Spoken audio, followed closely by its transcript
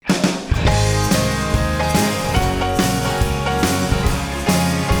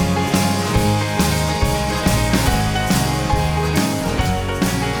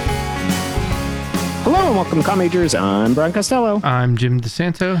and welcome to Commagers. I'm Brian Costello. I'm Jim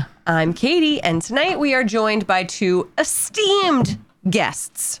DeSanto. I'm Katie, and tonight we are joined by two esteemed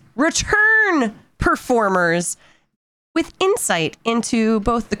guests, return performers with insight into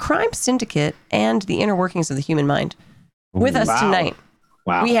both the crime syndicate and the inner workings of the human mind. With us tonight,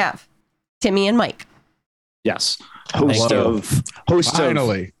 we have Timmy and Mike. Yes, host of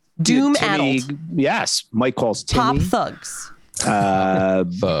Doom Timmy, Addled. Yes, Mike calls Timmy. Top Thugs.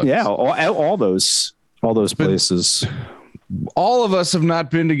 Thugs. Yeah, all those places. All of us have not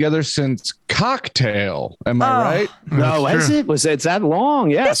been together since Cocktail. Am I right? No, That's is true. it? Was it's that long?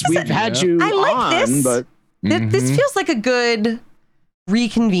 Yes, we've had you I like on, this. but This feels like a good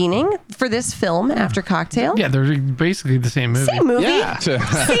reconvening for this film after Cocktail. Yeah, they're basically the same movie. Same movie. yeah, Same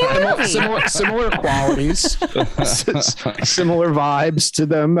movie. similar qualities, similar vibes to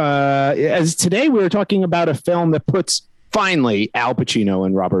them. As today we were talking about a film that puts finally Al Pacino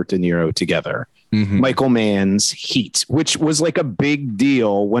and Robert De Niro together. Michael Mann's Heat, which was like a big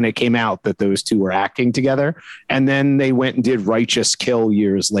deal when it came out that those two were acting together. And then they went and did Righteous Kill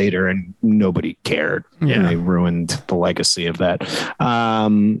years later and nobody cared. Yeah. And they ruined the legacy of that.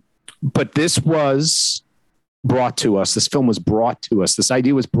 But this was brought to us. This film was brought to us. This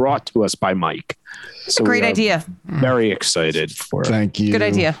idea was brought to us by Mike. So Great we are idea. Very excited for it. Thank you. Good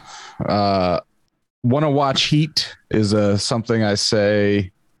idea. Want to watch Heat is something I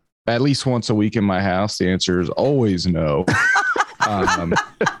say at least once a week in my house. The answer is always no.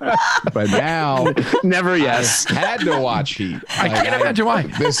 But now, Never yes. I had to watch Heat. I can't imagine why.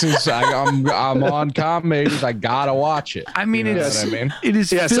 This is I'm on Commagers. I gotta watch it. I mean, You know it's what I mean? it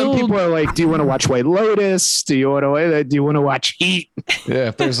is Yeah, some filled. people are like, "Do you want to watch White Lotus? Do you want to watch Heat?" Yeah,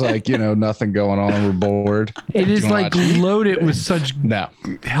 if there's nothing going on, we're bored. It is You wanna like watch Heat? loaded with such No.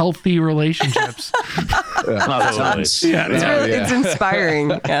 healthy relationships. Tons. Yeah, It's, Yeah, really, yeah. it's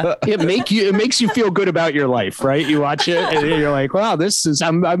inspiring. Yeah. It makes you feel good about your life, right? You watch it and you're like, "Wow, this is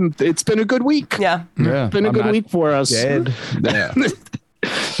it's been a good week. Yeah. Yeah, It's been a I'm good not week for us." Dead. Yeah.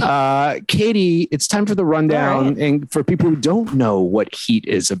 Katie, it's time for the rundown, All right. and for people who don't know what Heat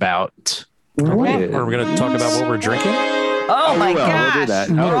is about. Are we going to talk about what we're drinking? Oh my we will. We'll gosh. do that.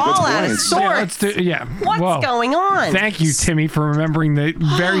 We're Oh, good all out of point. sorts. What's Whoa. going on? Thank you, Timmy, for remembering the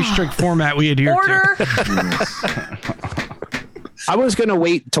very strict format we adhere Order. I was going to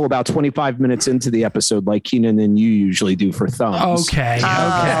wait till about 25 minutes into the episode, like Keenan and you usually do for to. thumbs. Okay.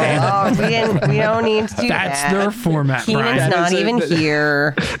 We don't need to do That's that. their format, Keenan's Brian. not even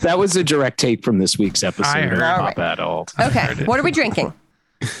here. That was a direct take from this week's episode. I heard. Not All right. at all. Okay. What are we drinking?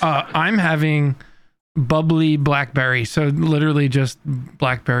 I'm having bubbly blackberry, so literally just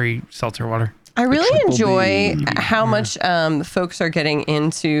blackberry seltzer water. I really triple enjoy B. how much folks are getting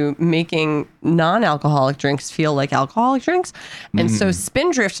into making non-alcoholic drinks feel like alcoholic drinks. And so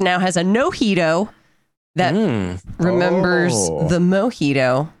Spindrift now has a Mojito that remembers Oh. the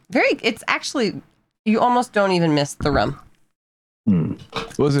mojito. It's actually, you almost don't even miss the rum.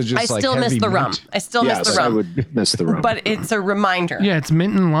 Was it just I like still miss heavy the rum. mint? I still miss Yes, the I rum. would miss the rum. But it's a reminder. Yeah, it's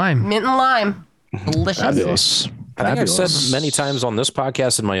mint and lime. Mint and lime. Delicious. Fabulous. I think I've Fabulous. said many times on this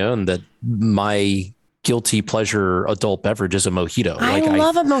podcast and my own that my guilty pleasure adult beverage is a mojito. I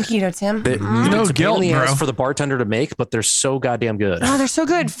love a mojito, Tim. No it's a pain in the guilt, ass bro. for the bartender to make, but they're so goddamn good. Oh, they're so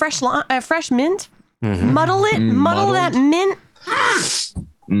good. Fresh mint. Mm-hmm. Muddle it. Muddle that mint.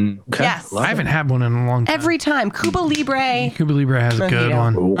 Okay. Yes. I haven't had one in a long time. Every time. Cuba Libre. Cuba Libre has a good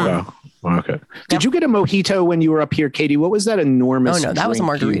Mojito. one. Okay. Did you get a mojito when you were up here, Katie? What was that enormous? Oh, no, that was a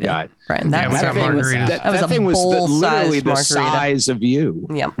drink you margarita. got? Brian, that Yeah, was we a got thing. margaritas. That was a thing was literally bowl-sized the margarita. size of you.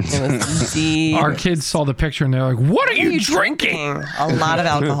 Yep. It was deep. Our kids saw the picture and they're like, "What are you drinking?" A lot of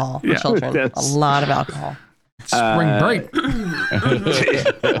alcohol for Yeah. children. A That's- lot of alcohol. Spring break.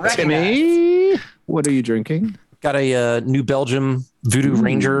 Timmy, what are you drinking? Got a New Belgium Voodoo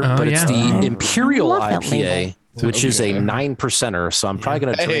Ranger, Oh, but it's yeah. the Imperial Love that IPA, label. which is a 9%er. So I'm probably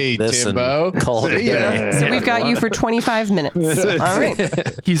going to drink Hey, this Timbo. and call it a day. So we've got you for 25 minutes. All right.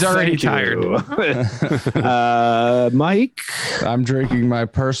 He's already Thank you. tired. Mike. I'm drinking my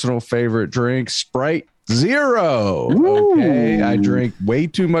personal favorite drink, Sprite Zero. Okay, I drink way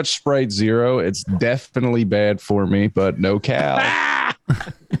too much Sprite Zero. It's definitely bad for me, but no cow.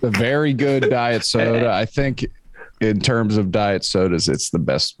 The very good diet soda. I think in terms of diet sodas, it's the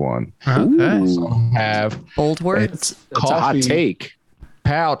best one. Okay. Have Bold words. it's That's a hot coffee take.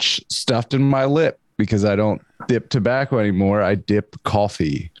 pouch stuffed in my lip because I don't dip tobacco anymore. I dip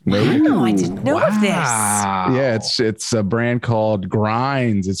coffee. Oh, I didn't know of this. Yeah, it's a brand called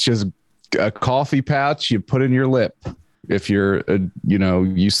Grinds. It's just a coffee pouch you put in your lip if you're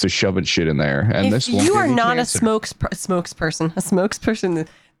used to shoving shit in there. And If this one you are gives not cancer. a spokesperson,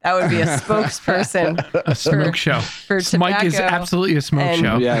 That would be a spokesperson. A smoke show. For Mike is tobacco absolutely a smoke and-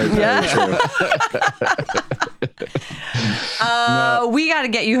 show. Yeah, very true. We got to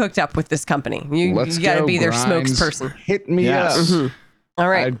get you hooked up with this company. You Let's got to go, be their Grimes. spokesperson. Hit me Yes. up. All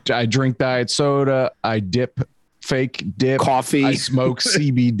right. I drink diet soda. I dip fake dip. Coffee. I smoke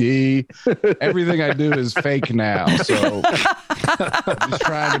CBD. Everything I do is fake now. So I'm just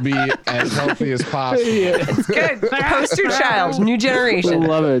trying to be as healthy as possible. It's good. Poster child, new I generation.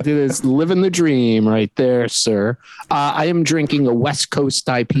 love it. Dude, it's living the dream right there, sir. I am drinking a West Coast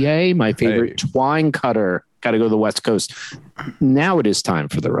IPA, my favorite twine cutter. Got to go to the West Coast. Now it is time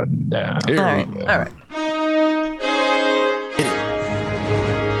for the rundown. All right. All right.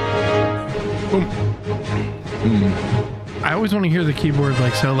 I always want to hear the keyboard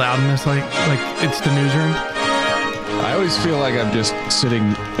like so loud in this, like it's the newsroom. I always feel like I'm just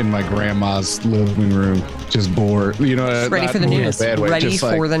sitting in my grandma's living room, just bored. You know, Ready not for the in a news. bad way, Ready just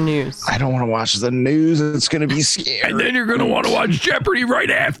for like, the news. I don't want to watch the news. It's going to be scary. And then you're gonna want to watch Jeopardy right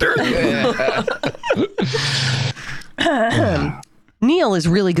after. Neil is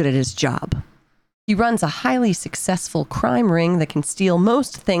really good at his job. He runs a highly successful crime ring that can steal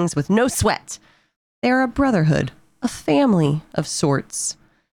most things with no sweat. They're a brotherhood, a family of sorts.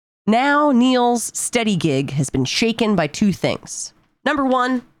 Now, Neil's steady gig has been shaken by two things. Number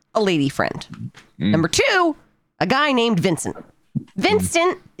one, a lady friend. Number two, a guy named Vincent.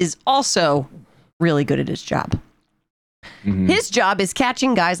 Vincent is also really good at his job. His job is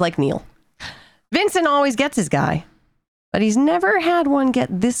catching guys like Neil. Vincent always gets his guy, but he's never had one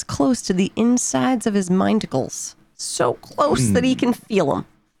get this close to the insides of his mindicles. So close that he can feel them.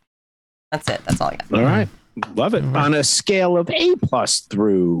 That's it. That's all I got. All right. Love it. On a scale of A+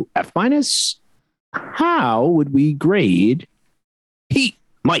 through F-, how would we grade Heat?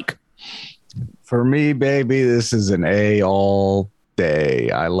 Mike. For me, baby, this is an A all day.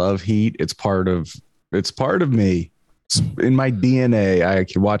 I love Heat. It's part of me. It's in my DNA. I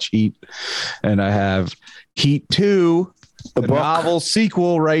can watch Heat, and I have Heat 2, the book. novel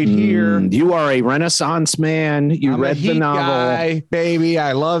sequel right here. You are a Renaissance man. You I'm a read the Heat novel. guy, baby.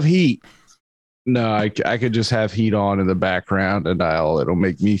 I love Heat. No, I could just have Heat on in the background and it'll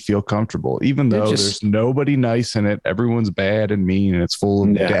make me feel comfortable, even though there's nobody nice in it. Everyone's bad and mean, and it's full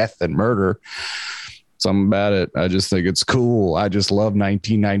of death and murder. Something about it. I just think it's cool. I just love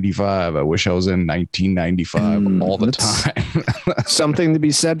 1995. I wish I was in 1995 all the time. Something to be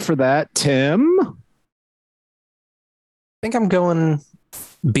said for that. Tim? I think I'm going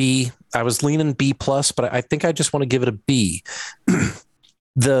B. I was leaning B+, but I think I just want to give it a B.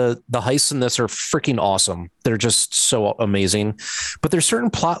 The heists in this are freaking awesome. They're just so amazing. But there's certain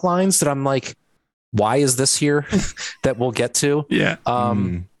plot lines that I'm like, why is this here? That we'll get to. Yeah.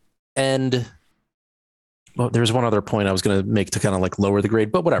 And well, there's one other point I was going to make to kind of like lower the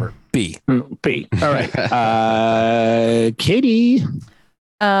grade, but whatever. B. B. All right. Katie?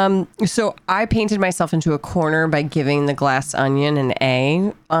 So I painted myself into a corner by giving The Glass Onion an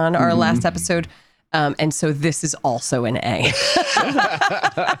A on our last episode. And so this is also an A.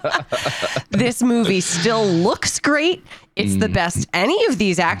 This movie still looks great. It's the best any of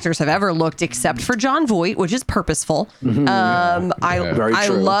these actors have ever looked, except for Jon Voight, which is purposeful. I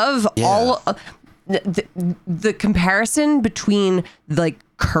love all the comparison between like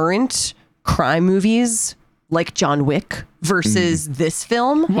current crime movies like John Wick versus this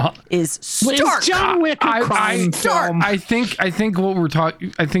film is stark. John Wick a crime film? I think what we're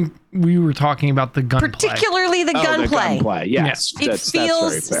talking. I think we were talking about the gunplay. Particularly the gunplay. Yes. It That's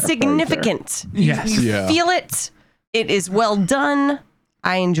feels very fair. significant. Yes. You feel it. It is well done.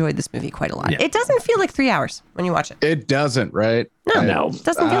 I enjoyed this movie quite a lot. Yeah. It doesn't feel like 3 hours when you watch it. It doesn't, right? No. It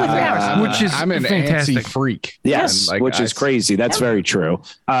doesn't feel like 3 hours. Which is I'm an fantastic. antsy freak. Yes, And, which is crazy. That's very true.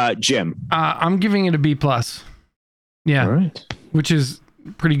 Jim. I'm giving it a B+. Yeah. All right. Which is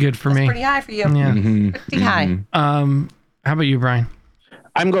pretty good for me. Pretty high for you. Yeah. Pretty high. How about you, Brian?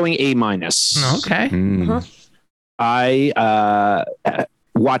 I'm going A-. Okay. I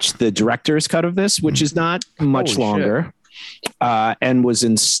watched the director's cut of this, which is not much Holy longer, and was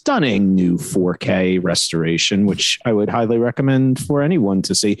in stunning new 4K restoration, which I would highly recommend for anyone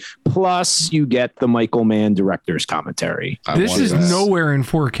to see. Plus, you get the Michael Mann director's commentary. This is nowhere in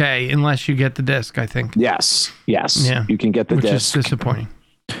 4K unless you get the disc, I think. Yes. Yeah. You can get the Which disc. is disappointing.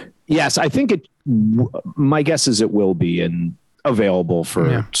 Yes, I think it. My guess is it will be available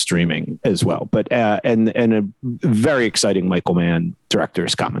for streaming as well. But and a very exciting Michael Mann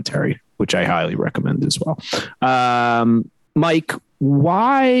director's commentary, which I highly recommend as well. Mike,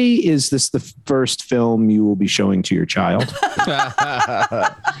 why is this the first film you will be showing to your child?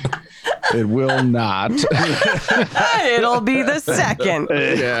 It will not. It'll be the second.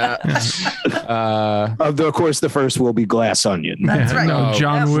 Yeah. Of course, the first will be Glass Onion. That's right. No,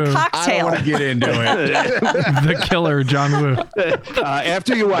 John Woo. I don't Cocktail. want to get into it. The killer, John Woo.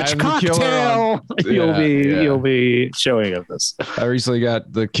 After you watch I'm the killer Cocktail, on- you'll be showing of this. I recently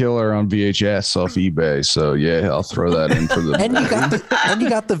got The Killer on VHS off eBay, so yeah, I'll throw that in for the. And you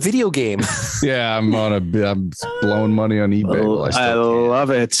got the video game. Yeah, I'm blowing money on eBay. while I still can. love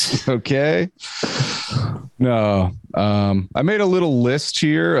it. Okay. No. I made a little list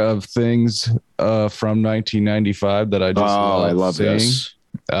here of things from 1995 that I just I love seeing. this.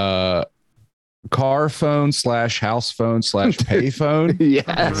 Car phone / house phone / payphone.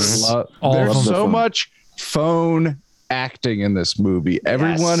 Yes. All There's of them. so much phone acting in this movie.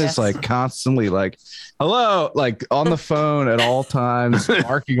 Everyone Yes. is like constantly like, hello, like on the phone at all times,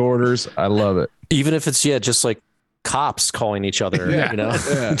 marking orders. I love it. Even if it's just like cops calling each other, Yeah. you know.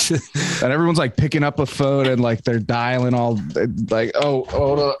 Yeah. And everyone's like picking up a phone and like they're dialing all like, oh,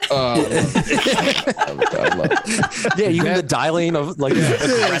 hold up. I love it. Yeah, even the dialing of like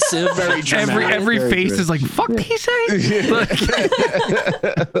aggressive, very Every Very face good. is like, fuck, did he say?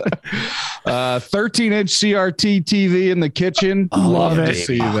 13-inch CRT TV in the kitchen. Love to it.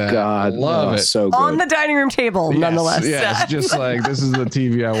 see that. God, love it. So good. On the dining room table, nonetheless. Yeah, it's just like this is the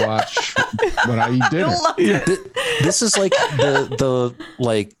TV I watch when I eat dinner. Love it. This is like the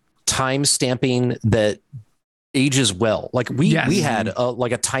like time stamping that ages well. Like we had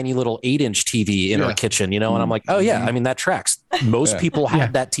a tiny little 8-inch TV in our kitchen, and I'm like, oh yeah, I mean that tracks. Most people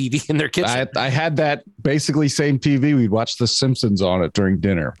had that TV in their kitchen. I had that basically same TV. We'd watch The Simpsons on it during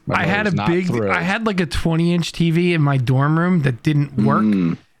dinner. I had was a not big, thrilled. I had like a 20-inch TV in my dorm room that didn't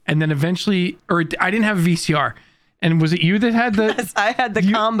work. And then eventually, I didn't have a VCR. And was it you that had the? I had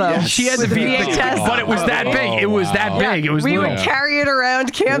the combo. She had the with VHS, but it was that big. It was that big. It was We little. would carry it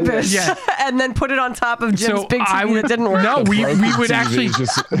around campus Yeah. and then put it on top of Jim's big TV that didn't work. No, we would TV actually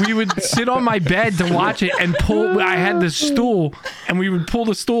just- we would sit on my bed to watch it and pull. I had this stool, and we would pull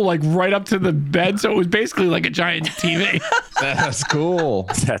the stool like right up to the bed, so it was basically like a giant TV. That's cool.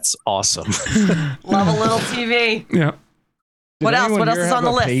 That's awesome. Love a little TV. Yeah. What else? anyone What else here is on have the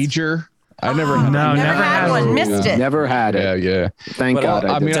a list? Pager. I never had No, one. Never had one. Missed it. Never had it. Yeah. Thank But, God.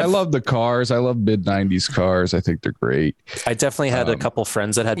 I mean, did. I love the cars. I love mid-90s cars. I think they're great. I definitely had a couple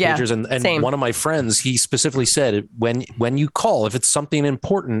friends that had Yeah, pagers, and same. one of my friends, he specifically said, when you call, if it's something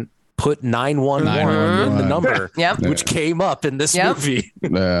important, put 911 in the number, Yep. which came up in this Yep. movie.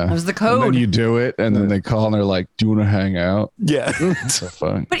 Yeah. It was the And then code. you do it, and then they call and they're like, "Do you want to hang out?" Yeah. So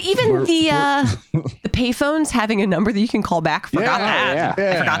fun. But even the payphones having a number that you can call back. Forgot that.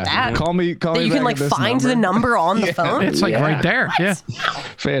 yeah. I forgot that. Call me. Call That me you can back like at this find the number on the phone. It's like right there. Yeah.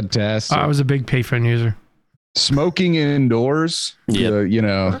 Fantastic. I was a big payphone user. Smoking indoors.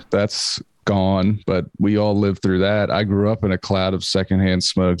 Yep. That's gone, but we all lived through that. I grew up in a cloud of secondhand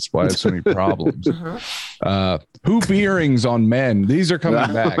smoke. That's why I had so many problems. Hoop earrings on men. These are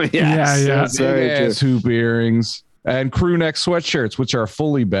coming back. Yeah, yeah. That's very Big true. ass hoop earrings and crew neck sweatshirts, which are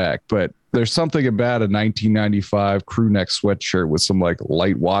fully back. But there's something about a 1995 crew neck sweatshirt with some like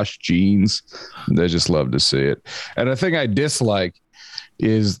light wash jeans. They just love to see it. And the thing I dislike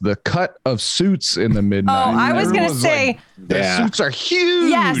is the cut of suits in the mid 90s. Oh, I was going to say, the suits are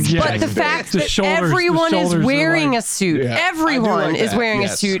huge. yes, Yeah. but the fact The that shoulders- the everyone is shoulders are wearing like- a suit. Yeah, I do Everyone like is that, wearing a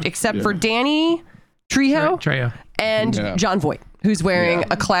yes. suit except for Danny Trejo Trejo. and Yeah. John Voight, who's wearing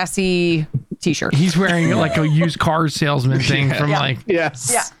a classy t-shirt. He's wearing like a used car salesman thing from Yeah. like. Yes.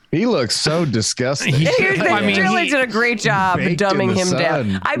 Yeah. He looks so disgusting. He- They I mean, really he- did a great job baked in dumbing the him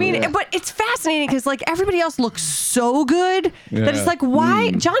down. sun. I mean, but it's fascinating because like everybody else looks so good that it's Yeah. like,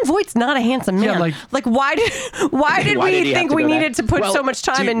 why John Voight's not a handsome man? Yeah, like- why did Why did we he have think to we go that- needed to put Well, so much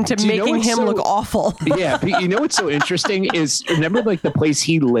time do- into do you know making what's him so- look awful? Yeah, but you know what's so interesting is remember like the place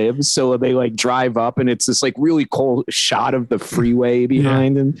he lives. So they like drive up and it's this like really cool shot of the freeway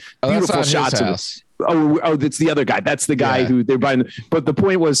behind and Oh, that's beautiful not his shots of it. house. Oh, that's the other guy. That's the guy Yeah. who they're buying. But the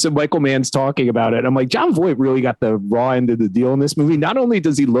point was, so Michael Mann's talking about it. I'm like, John Voight really got the raw end of the deal in this movie. Not only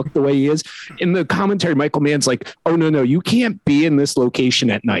does he look the way he is in the commentary, Michael Mann's like, oh no, you can't be in this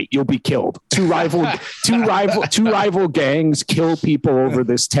location at night. You'll be killed. Two rival gangs kill people over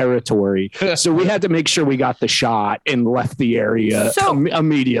this territory. So we had to make sure we got the shot and left the area So-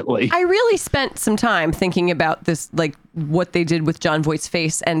 immediately. I really spent some time thinking about this, like what they did with John Voight's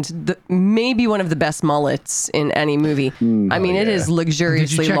face, and maybe one of the best mullets in any movie. I mean, it is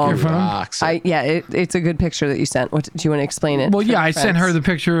luxuriously check your long. phone? It's a good picture that you sent. What do you want to explain it? Well, for yeah, the I sent her friends? the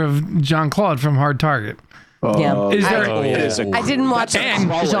picture of John Claude from Hard Target. Yeah. Is there- it is a- I didn't watch And-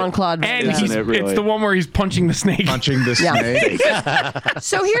 Jean-Claude. And Van Damme. he's, it really? it's the one where he's punching the snake. Punching the snake.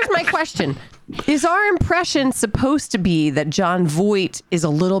 So here's my question. Is our impression supposed to be that John Voight is a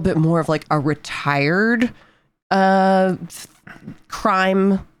little bit more of like a retired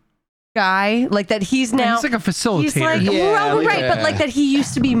crime guy? Like that he's now... He's like a facilitator. He's like, well, like right, but like that he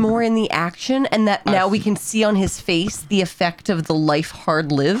used to be more in the action, and that now we can see on his face the effect of the life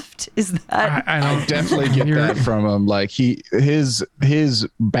hard lived. Is that? I don't Definitely get You're- that from him. Like his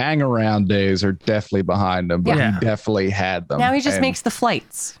bang around days are definitely behind him, but Yeah. he definitely had them. Now he just And- makes the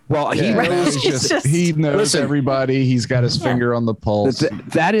flights. Well, he Yeah, knows. It's just- he knows Listen. everybody. He's got his finger on the pulse.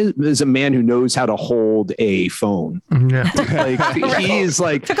 That is a man who knows how to hold a phone. Yeah. Like he's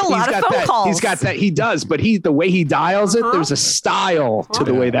like Took a lot he's of got phone that, calls. He's got that. He does, but the way he dials it, there's a style to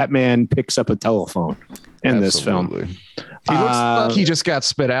the way that man picks up a telephone in this film. Absolutely. He looks like he just got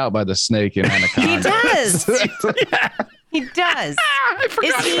spit out by the snake in Anaconda. He does. He does. I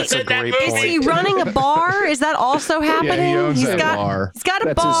forgot Is he- he said that great movie. Is he running a bar? Is that also happening? Yeah, he owns He's that got, bar. He's got a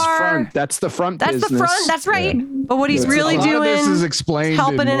That's his bar. front. That's the front. That's business. the front. That's right. But what he's really a lot doing, of this is explained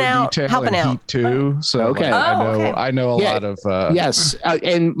helping in more out, detail helping in out. Heat 2. So Okay. like, I Oh, know okay. I know a Yeah. lot of Yes,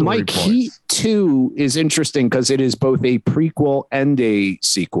 and Mike, points. Heat 2 is interesting because it is both a prequel and a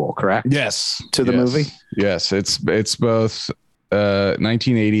sequel. Correct? yes To the yes, movie? Yes, it's both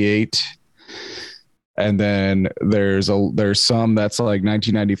 1988. And then there's some that's like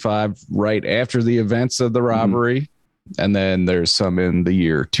 1995, right after the events of the robbery, and then there's some in the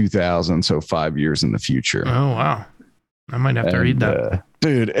year 2000, so 5 years in the future. Oh wow, I might have to read that.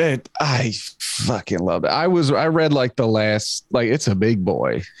 Dude, I fucking loved it. I read like the last, like it's a big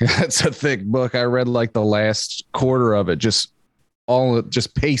boy. It's a thick book. I read like the last quarter of it, just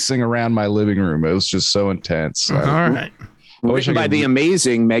pacing around my living room. It was just so intense. All right. wish Written I by could- the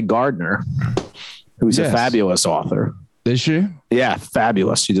amazing Meg Gardner, who's a Yes. fabulous author. Is she? Yeah,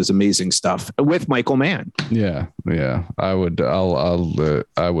 fabulous. She does amazing stuff with Michael Mann. Yeah. I would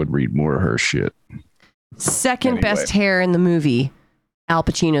read more of her shit. second Anyway. best hair in the movie, Al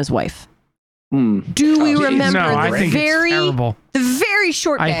Pacino's wife. Hmm. Do we Oh, remember No, I the think it's very terrible.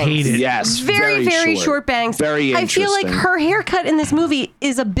 short I bangs? hate it. Yes, Very short bangs. Very I feel like interesting. her haircut in this movie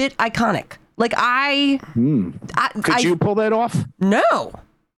is a bit iconic. Like Could you pull that off?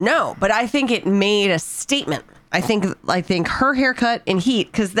 No, but I think it made a statement. I think her haircut in Heat,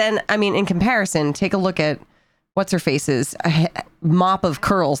 because then, I mean, in comparison, take a look at what's her face's mop of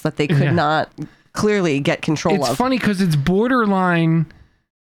curls that they could Yeah. not clearly get control It's of. funny because it's borderline.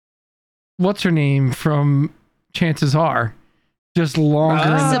 What's her name from Chances Are? Just longer. in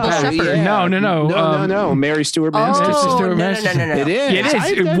the Sybil back. Shepherd. No. No. Mary Stuart Masterson. Sister Oh, no. Masterson. It is. It is.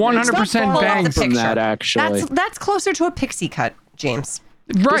 I- 100% it's not far bang off from picture. that, actually. That's closer to a pixie cut, James.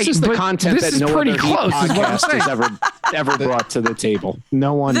 Right. This is the but content this that is no pretty other close. Is what I'm podcast saying. has ever brought to the table.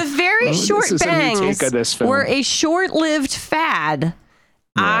 No one. The very Oh, short this is a new bangs take of this film. were a short-lived fad.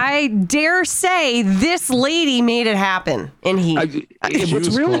 I dare say this lady made it happen in Heat. What's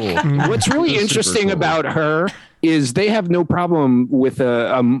was really cool. what's really She was super interesting cool. about her is they have no problem with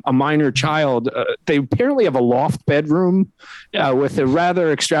a minor child. They apparently have a loft bedroom with a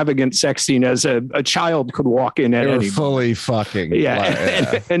rather extravagant sex scene, as a child could walk in at They were any fully fucking.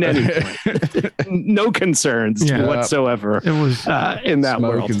 yeah, and any point. No concerns Yeah. whatsoever It was. in that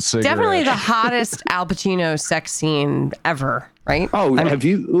world. Smoking cigarettes. Definitely the hottest Al Pacino sex scene ever, right? Oh, have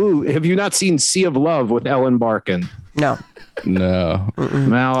you not seen Sea of Love with Ellen Barkin? No. No.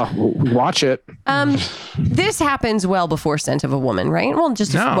 Now watch it. This happens well before Scent of a Woman, right? Well,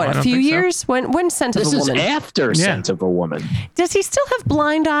 just No, I a don't few think so. years? When Scent of This a is Woman? after Scent of a Woman. Does he still have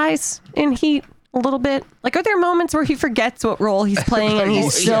blind eyes in Heat a little bit? Like, are there moments where he forgets what role he's playing and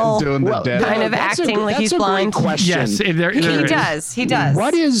he's still doing the dead. kind of that's a- acting like that's he's a great blind? Question. Yes, there He is. does. He does.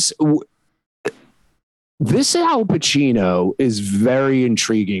 What is this? Al Pacino is very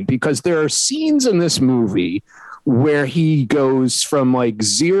intriguing because there are scenes in this movie where he goes from like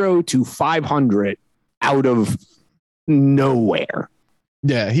 0 to 500 out of nowhere.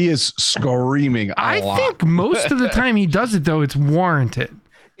 Yeah, he is screaming. I lot. think most of the time he does it though, it's warranted.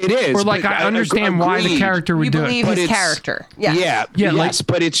 It is, Or like but I understand why the agreed. character would You do believe it. But his it's- character. Yeah. Yeah, Yeah, like- yes,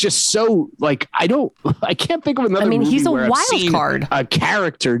 but it's just so like I can't think of another. I mean, movie he's a where I've wild seen card. a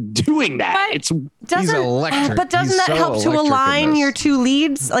character doing that. But- It's Doesn't, electric. But doesn't He's that so help to electric in align this. your two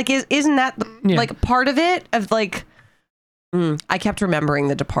leads? Like, isn't that Yeah. like part of it? Of like, I kept remembering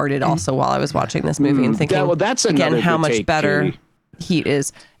The Departed also while I was watching this movie and thinking, that's again, another how good much take, better Katie. Heat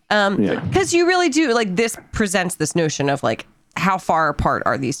is. Yeah. Because you really do like this presents this notion of like how far apart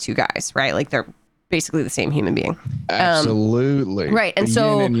are these two guys, right? Like they're basically the same human being. Absolutely. Right. And The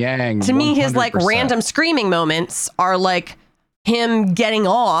so yin and yang, to me, his like 100%. random screaming moments are like him getting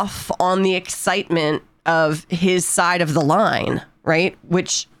off on the excitement of his side of the line, right?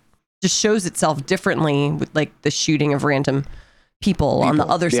 Which just shows itself differently with like the shooting of random people on the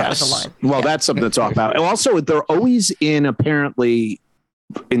other side of the line. Well, that's something to talk about. And also, they're always in apparently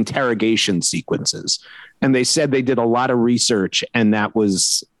interrogation sequences. And they said they did a lot of research, and that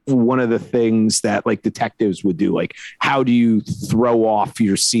was one of the things that like detectives would do. Like, how do you throw off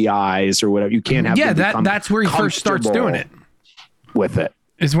your CIs or whatever? You can't have that's where he first starts doing it. With it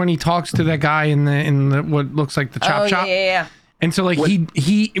is when he talks to that guy in the what looks like the chop shop. Yeah. And so like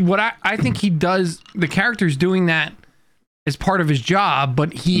I think he does, the character's doing that as part of his job,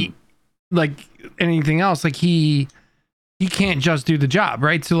 but he like anything else, like he can't just do the job,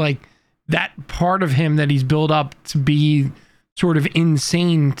 right? So like that part of him that he's built up to be sort of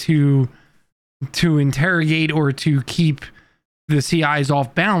insane to interrogate or to keep the CIs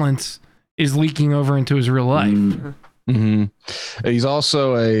off balance is leaking over into his real life. Mm-hmm. He's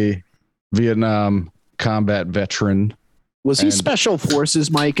also a Vietnam combat veteran. Was he special forces,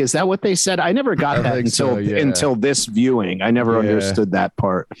 Mike? Is that what they said? I never got that until this viewing. I never understood that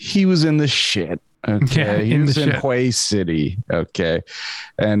part. He was in the shit. Okay. Yeah, he was in Hue City. Okay.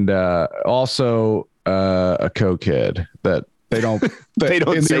 And also a cokehead that they don't in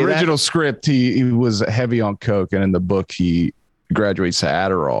the original script he was heavy on coke, and in the book he graduates to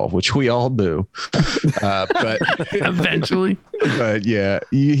Adderall, which we all do. But eventually. But yeah,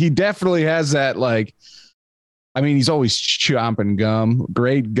 he definitely has that like, I mean, he's always chomping gum,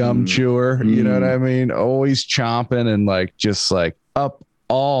 great gum chewer. You know what I mean? Always chomping and like, just like up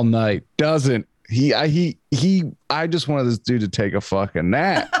all night. Doesn't he? I just wanted this dude to take a fucking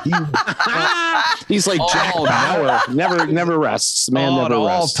nap. He's like Jack Bauer. Never rests. Man, never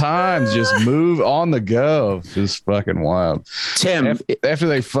all rests. times. Just move on the go. Just fucking wild. Tim, after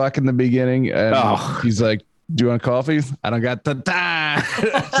they fuck in the beginning, and he's like, "Do you want coffee? I don't got the time."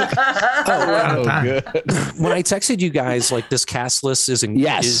 Good. When I texted you guys, like this cast list is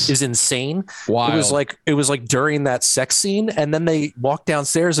insane. Wild. It was like during that sex scene, and then they walk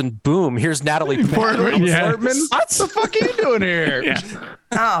downstairs, and boom, here's Natalie Portman. What the fuck are you doing here? Yeah.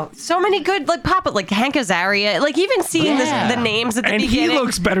 Oh, so many good like like Hank Azaria, like even seeing the names at the beginning. He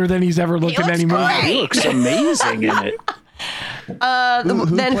looks better than he's ever looked in any movie. He looks amazing in it.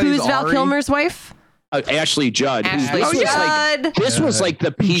 Who's Val Ari? Kilmer's wife? Ashley Judd. This was like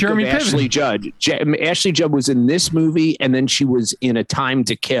the peak Jeremy of Ashley Judd. Ashley Judd was in this movie, and then she was in A Time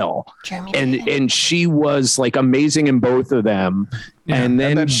to Kill, and she was like amazing in both of them. Yeah. And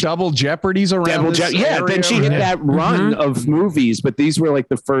then Double Jeopardy's around. Then she hit that run of movies, but these were like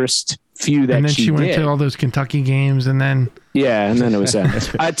the first few that and then she went did. to all those Kentucky games, and then and then it was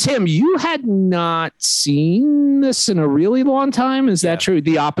that. Tim, you had not seen this in a really long time. Is that true?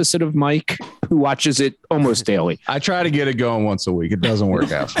 The opposite of Mike, who watches it almost daily. I try to get it going once a week. It doesn't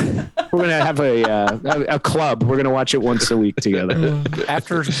work out. We're gonna have a club. We're gonna watch it once a week together.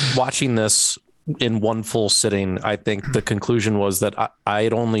 After watching this in one full sitting, I think the conclusion was that I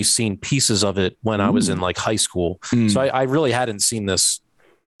had only seen pieces of it when I was in like high school. So I really hadn't seen this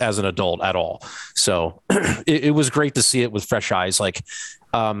as an adult at all. So it was great to see it with fresh eyes. Like,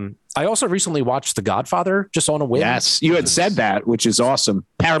 I also recently watched The Godfather just on a whim. Yes, you had said that, which is awesome.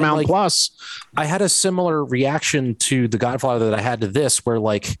 Paramount Plus. I had a similar reaction to The Godfather that I had to this, where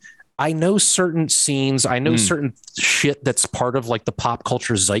like, I know certain scenes, I know certain shit that's part of like the pop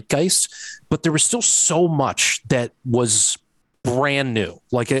culture zeitgeist, but there was still so much that was brand new.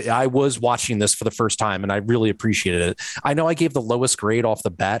 Like I was watching this for the first time and I really appreciated it. I know I gave the lowest grade off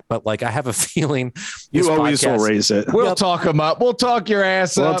the bat, but like I have a feeling you always will raise it. We'll talk them up. We'll talk your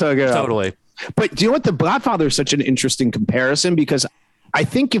ass up. Totally. But do you know what? The Godfather is such an interesting comparison, because I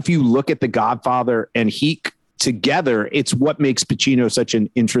think if you look at The Godfather and Heat together, it's what makes Pacino such an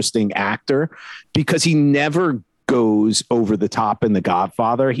interesting actor, because he never goes over the top in The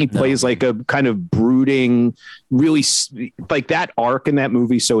Godfather. He plays like a kind of brooding, really like that arc in that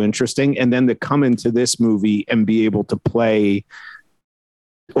movie. So interesting. And then to come into this movie and be able to play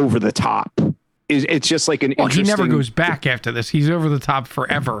over the top it's just like an interesting. He never goes back after this. He's over the top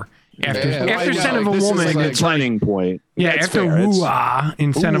forever. After Scent of a Woman, it's like turning point. Yeah, That's after Woo-Ah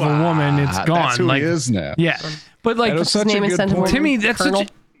in Scent of a Woman, it's gone. That's who he is now. Yeah, but like What's his name in Scent of a Woman? Timmy, that's Colonel?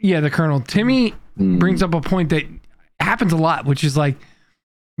 the Colonel. Timmy brings up a point that happens a lot, which is like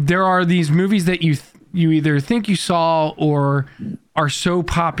there are these movies that you either think you saw or are so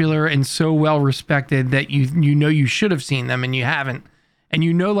popular and so well respected that you know you should have seen them and you haven't, and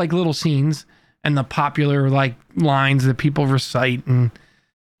you know like little scenes and the popular like lines that people recite, and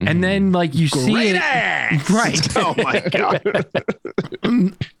And then like you see Great it, ass! right? Oh my god!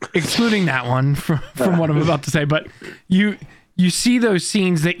 Excluding that one from what I'm about to say, but you see those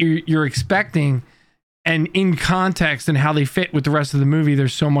scenes that you're expecting, and in context and how they fit with the rest of the movie,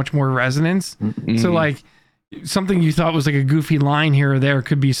 there's so much more resonance. So like something you thought was like a goofy line here or there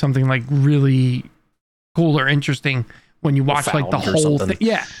could be something like really cool or interesting when you watch like the Profound or whole something. thing.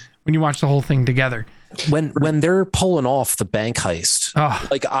 Yeah, when you watch the whole thing together. When they're pulling off the bank heist, Oh,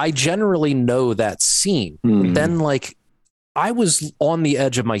 like I generally know that scene. Mm. Then like I was on the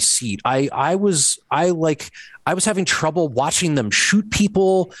edge of my seat. I was having trouble watching them shoot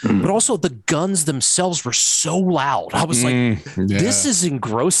people, but also the guns themselves were so loud. I was like, this is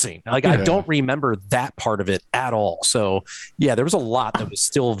engrossing. Like I don't remember that part of it at all. So yeah, there was a lot that was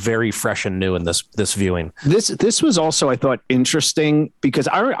still very fresh and new in this viewing. This was also, I thought, interesting because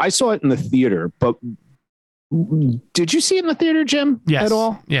I saw it in the theater, but did you see it in the theater, Jim? yes. At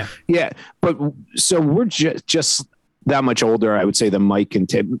all? Yeah. Yeah, but so we're just that much older, I would say, than Mike and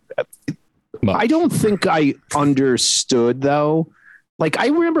Tim. I don't think I understood though. Like I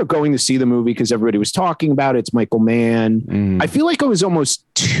remember going to see the movie because everybody was talking about it. It's Michael Mann. I feel like I was almost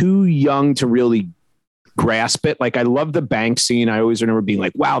too young to really grasp it. Like I love the bank scene. I always remember being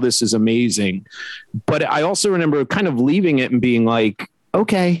like, wow, this is amazing. But I also remember kind of leaving it and being like,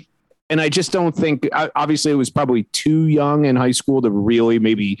 okay. And I just don't think, obviously it was probably too young in high school to really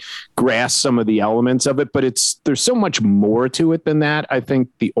maybe grasp some of the elements of it, but there's so much more to it than that. I think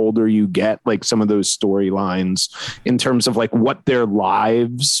the older you get, like some of those storylines in terms of like what their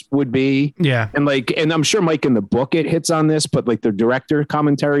lives would be. Yeah. And like, and I'm sure Mike in the book, it hits on this, but like the director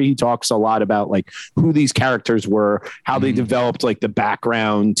commentary, he talks a lot about like who these characters were, how they developed like the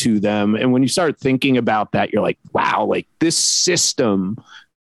background to them. And when you start thinking about that, you're like, wow, like this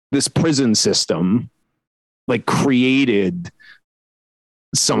prison system like created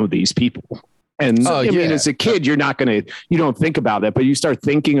some of these people. And I mean, as a kid, you don't think about that, but you start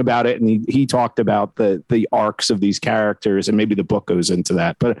thinking about it. And he talked about the arcs of these characters, and maybe the book goes into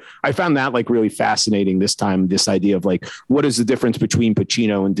that. But I found that like really fascinating this time, this idea of like, what is the difference between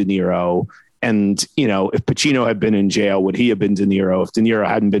Pacino and De Niro? And, you know, if Pacino had been in jail, would he have been De Niro? If De Niro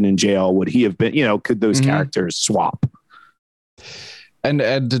hadn't been in jail, would he have been, you know, could those characters swap? And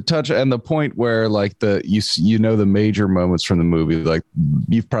to touch and the point where like you know the major moments from the movie, like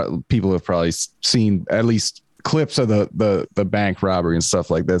people have probably seen at least clips of the bank robbery and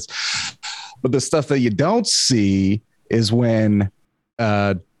stuff like this, but the stuff that you don't see is when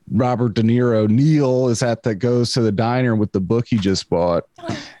Robert De Niro, Neil goes to the diner with the book he just bought,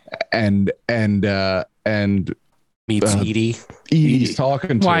 and Meets Edie. Edie's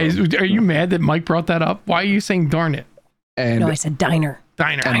talking to him. Are you mad that Mike brought that up? Why are you saying darn it? No, I said diner.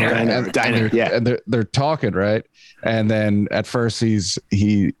 Diner. Yeah. And they're talking, right? And then at first he's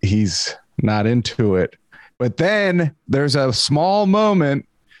not into it. But then there's a small moment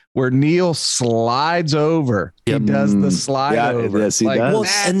where Neil slides over. He does the slide over. Yes, he does. Well,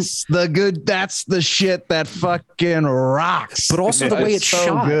 That's the shit that fucking rocks. But also the way it's so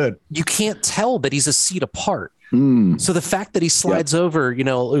shot, good. you can't tell that he's a seat apart. So the fact that he slides over, you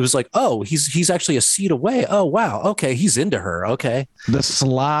know, it was like, oh, he's actually a seat away. Oh, wow. Okay. He's into her. Okay. The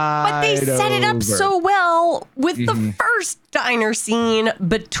slide. But they set it up so well with the first diner scene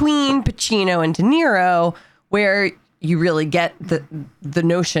between Pacino and De Niro, where you really get the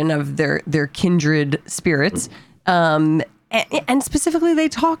notion of their kindred spirits. And specifically, they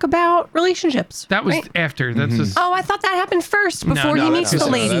talk about relationships. That was right? after. That's just, Oh, I thought that happened first before he meets the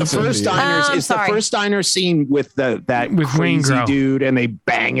lady. The first diner is the sorry. first diner scene with that With crazy Waingro. dude, and they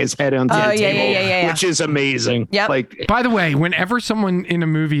bang his head onto the table, yeah. which is amazing. Yep. Like, by the way, whenever someone in a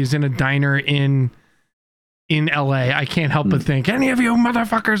movie is in a diner in LA, I can't help but think, any of you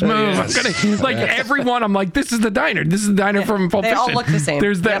motherfuckers move. I'm gonna, like everyone, I'm like, this is the diner. This is the diner from Pulp They all Fiction. look the same.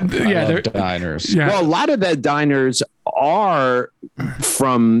 There's that. Yep. Yeah. Love diners. Yeah. well, a lot of the diners are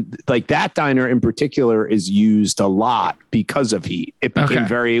from like that diner in particular is used a lot because of Heat. It became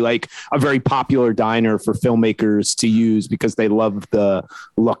very like a very popular diner for filmmakers to use because they love the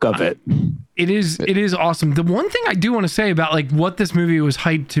look of it. It is awesome. The one thing I do want to say about like what this movie was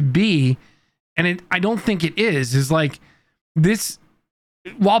hyped to be, and I don't think it is like this,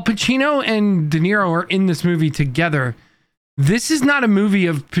 while Pacino and De Niro are in this movie together, this is not a movie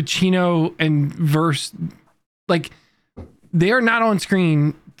of Pacino and verse, like they are not on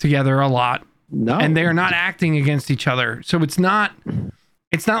screen together a lot. No. And they are not acting against each other. So it's not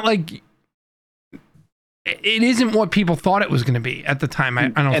like it isn't what people thought it was going to be at the time. I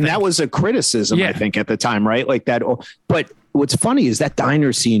don't and think. that was a criticism, I think, at the time, right? Like that. But what's funny is that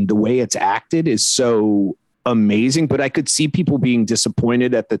diner scene, the way it's acted is so amazing, but I could see people being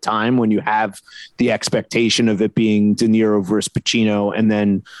disappointed at the time when you have the expectation of it being De Niro versus Pacino, and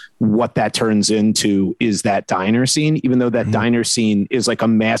then what that turns into is that diner scene, even though that diner scene is like a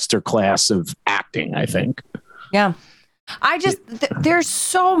masterclass of acting, I think. Yeah. I just, there's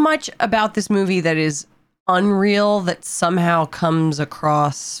so much about this movie that is unreal that somehow comes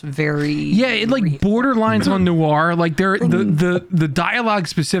across very it like borderlines on noir. Like the dialogue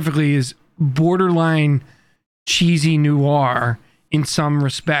specifically is borderline cheesy noir in some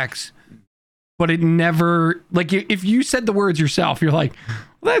respects, but it never, like, if you said the words yourself, you're like,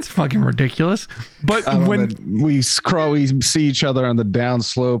 well, that's fucking ridiculous. But when we see each other on the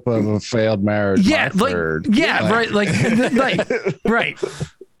downslope of a failed marriage, right.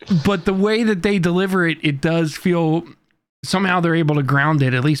 But the way that they deliver it, it does feel somehow they're able to ground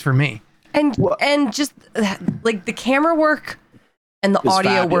it, at least for me. And just like the camera work and the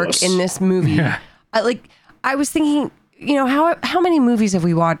audio work in this movie. Yeah. I was thinking, you know, how many movies have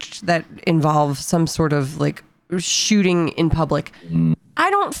we watched that involve some sort of like shooting in public? I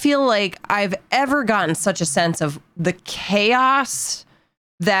don't feel like I've ever gotten such a sense of the chaos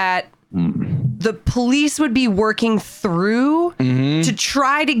that the police would be working through to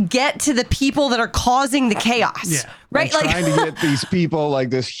try to get to the people that are causing the chaos. Yeah. Right? Like trying to get these people, like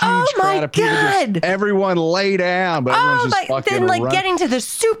this huge crowd of people, just everyone lay down, but everyone's just fucking then like getting to the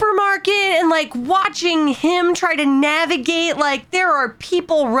supermarket and like watching him try to navigate, like there are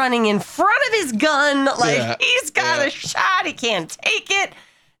people running in front of his gun, like he's got a shot, he can't take it.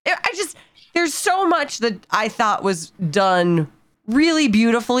 There's so much that I thought was done really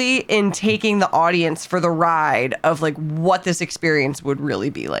beautifully in taking the audience for the ride of like what this experience would really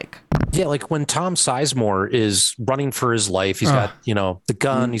be like. Yeah, like when Tom Sizemore is running for his life, he's got, you know, the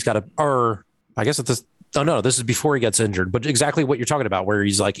gun, he's got I guess it's this. Oh no, this is before he gets injured, but exactly what you're talking about, where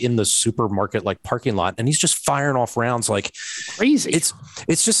he's like in the supermarket, like parking lot, and he's just firing off rounds like crazy. It's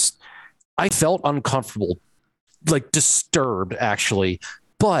just, I felt uncomfortable, like disturbed actually.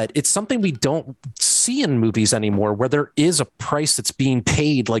 But it's something we don't see in movies anymore, where there is a price that's being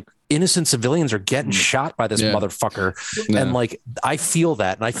paid. Like innocent civilians are getting shot by this motherfucker. Yeah. And like, I feel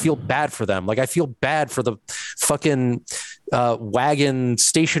that, and I feel bad for them. Like I feel bad for the fucking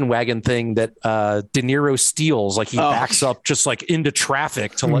station wagon thing that De Niro steals. Like he backs up just like into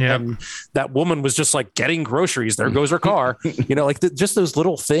traffic to let them. That woman was just like getting groceries. There goes her car. You know, like just those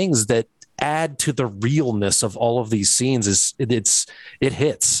little things that add to the realness of all of these scenes it hits.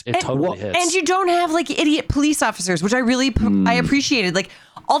 It totally hits. And you don't have like idiot police officers, which I really I appreciated. Like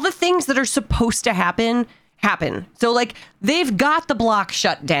all the things that are supposed to happen. So like they've got the block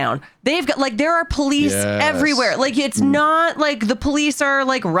shut down. They've got like there are police everywhere. Like it's not like the police are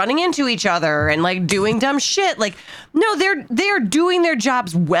like running into each other and like doing dumb shit. Like no, they're doing their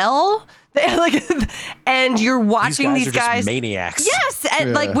jobs well. And you're watching these guys just maniacs. Yes,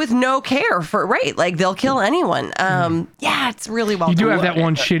 and like with no care for like they'll kill anyone. It's really well. You do have that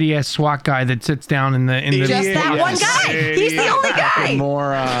one shitty ass SWAT guy that sits down in the just that one guy. He's the only guy.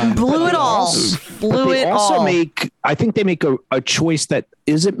 Blew it all. I think they make a choice that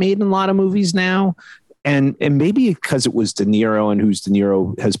isn't made in a lot of movies now. And maybe because it was De Niro and who's De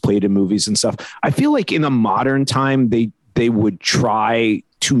Niro has played in movies and stuff. I feel like in a modern time they would try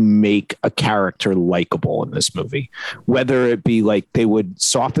to make a character likable in this movie, whether it be like they would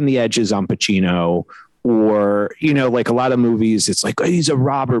soften the edges on Pacino, or, you know, like a lot of movies, it's like, oh, he's a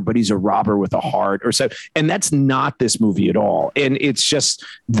robber, but he's a robber with a heart or so. And that's not this movie at all. And it's just,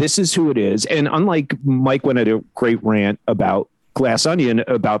 this is who it is. And unlike Mike went at a great rant about Glass Onion,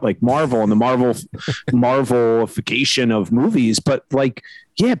 about like Marvel and the Marvelification of movies, but like,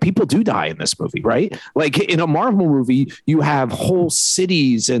 yeah, people do die in this movie, right? Like in a Marvel movie, you have whole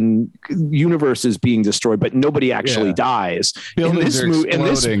cities and universes being destroyed, but nobody actually dies. In this movie, in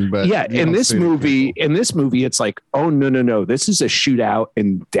this movie, it's like, oh no, this is a shootout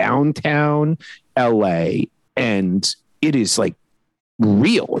in downtown LA, and it is like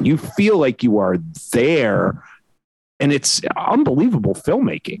real. You feel like you are there, and it's unbelievable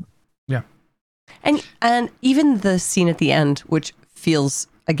filmmaking. Yeah, and even the scene at the end, which feels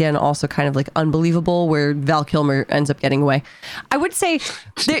again also kind of like unbelievable, where Val Kilmer ends up getting away. I would say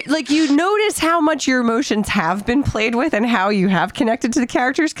like you notice how much your emotions have been played with and how you have connected to the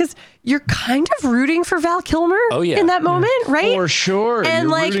characters, because you're kind of rooting for Val Kilmer in that moment, right? For sure. And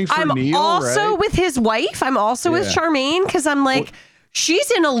you're like I'm Neil, also right? with his wife. I'm also with Charmaine, because I'm like, she's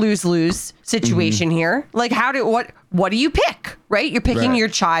in a lose-lose situation here. Like what do you pick? Right? You're picking your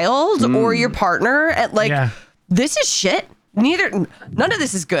child or your partner at like this is shit. None of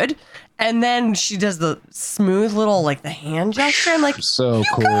this is good. And then she does the smooth little, like the hand gesture. I'm like, So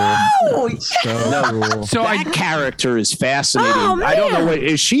cool. oh, So cool. So That character is fascinating. Oh, I don't know man. what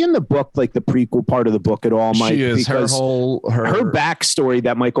is she in the book, like the prequel part of the book at all, Mike? She is her Because whole her backstory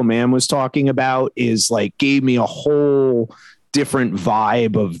that Michael Mann was talking about is like gave me a whole different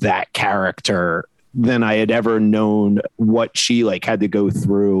vibe of that character than I had ever known what she like had to go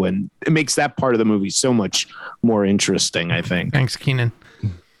through, and it makes that part of the movie so much more interesting, I think. thanks, Keenan.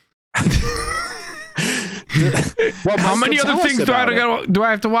 Well, How Michael, many other tell us things about it. do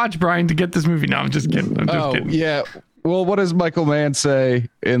I have to watch, Brian, to get this movie? No, I'm just kidding. I'm just kidding. yeah. Well, what does Michael Mann say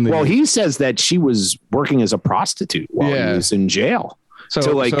in the? Well, he says that she was working as a prostitute while he Yeah. was in jail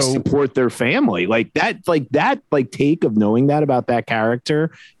to like support their family. Like that take of knowing that about that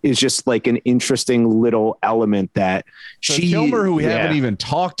character is just like an interesting little element that Kilmer, who we haven't even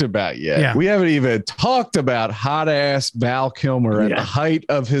talked about yet. Yeah. We haven't even talked about hot ass Val Kilmer at the height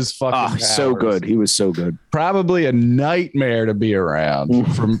of his fucking so powers. good. He was so good. Probably a nightmare to be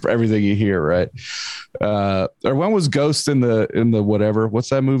around from everything you hear, right? Or when was Ghost in the whatever? What's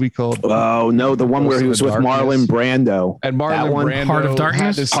that movie called? Oh no, the one Ghost where he in was the with Darkness. Marlon Brando. And That Marlon one? Brando Heart of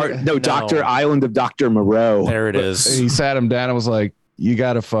Darkness? had to say- No, Dr. Island of Dr. Moreau. There it is. he sat him down and was like, you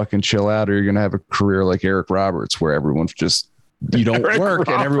got to fucking chill out or you're going to have a career like Eric Roberts where everyone's just, you don't Eric work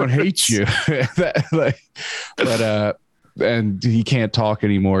and everyone Roberts. hates you. And he can't talk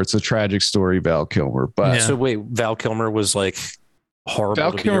anymore. It's a tragic story, Val Kilmer. But Yeah. So wait, Val Kilmer was like horrible.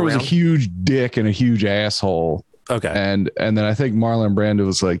 Val to be Kilmer was a around? huge dick and a huge asshole. Okay. And then I think Marlon Brando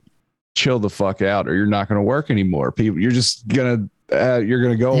was like, chill the fuck out or you're not going to work anymore. People, you're just going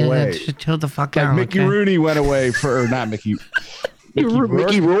to go away. Chill the fuck Like out. Mickey Rooney went away for, or not Mickey. Mickey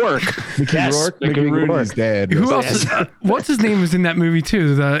Rourke. Mickey Yes, Rourke. Mickey Mickey Rooney's Rourke. dead. Who else? What's his name was in that movie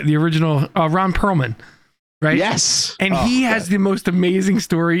too? The original Ron Perlman, right? Yes. And he has the most amazing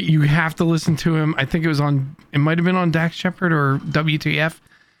story. You have to listen to him. I think it might have been on Dax Shepard or WTF.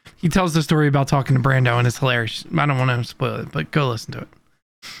 He tells the story about talking to Brando, and it's hilarious. I don't want to spoil it, but go listen to it.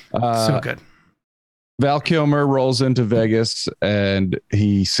 So good. Val Kilmer rolls into Vegas and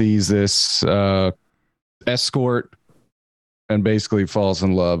he sees this escort and basically falls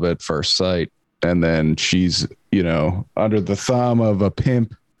in love at first sight. And then she's, under the thumb of a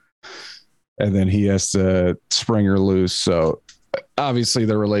pimp. And then he has to spring her loose. So obviously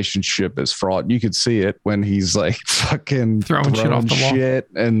the relationship is fraught. You could see it when he's like fucking Throwing shit off the wall. shit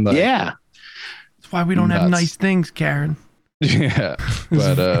and like, Yeah. That's why we don't have nuts. nice things, Karen. yeah.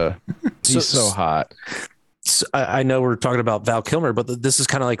 But he's so hot. So I know we're talking about Val Kilmer, but this is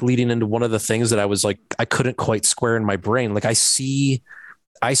kind of like leading into one of the things that I was like, I couldn't quite square in my brain. Like I see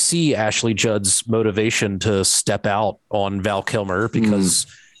Ashley Judd's motivation to step out on Val Kilmer because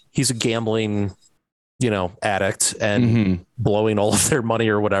he's a gambling, addict and blowing all of their money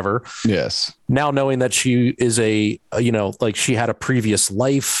or whatever. Yes. Now knowing that she is like she had a previous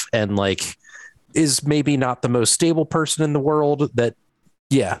life and like is maybe not the most stable person in the world, that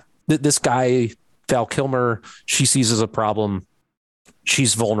this guy Val Kilmer she sees as a problem.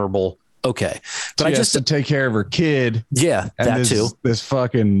 She's vulnerable. Okay. But She has to take care of her kid. Yeah, And that too. This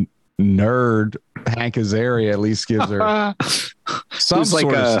fucking nerd Hank Azaria at least gives her some Who's like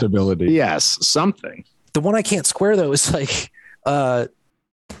sort of a- stability. Yes. Something. The one I can't square though is like Al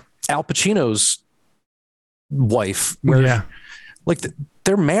Pacino's wife, where Yeah. like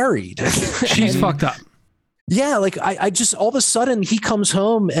they're married. She's fucked up. Yeah, like I just all of a sudden he comes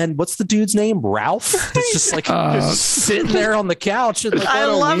home and what's the dude's name? Ralph. It's just like just sitting there on the couch. And like, I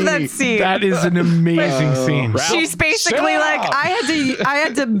what a love that weenie. scene. That is an amazing scene. She's basically like, I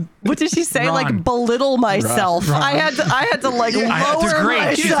had to. What did she say? Ron. Like belittle myself. Ron. I had to like I had to lower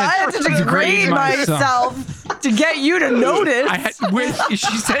degrade. She myself. said, I had to degrade myself to get you to notice.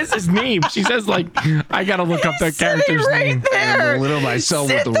 She says his name. She says like, I gotta look up that Sitting character's right name. there. Belittle myself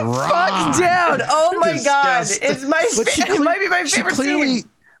Sit with the fuck rock. down. Oh my god, Disgusting. it's my. But she It might be my she favorite clearly scene.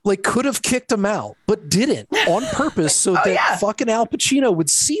 like could have kicked him out, but didn't on purpose so that yeah. fucking Al Pacino would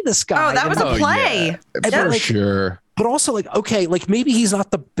see this guy. Oh, that was and a play. For like- sure. but also like, okay, like maybe he's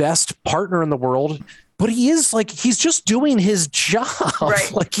not the best partner in the world, but he is like, he's just doing his job.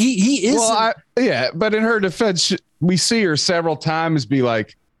 Right. Like he is. Well, but in her defense, we see her several times be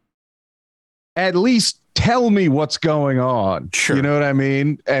like, at least tell me what's going on. Sure. You know what I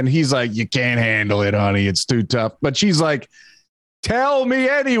mean? And he's like, you can't handle it, honey. It's too tough. But she's like, tell me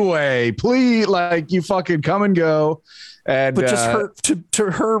anyway, please. Like, you fucking come and go. And but just her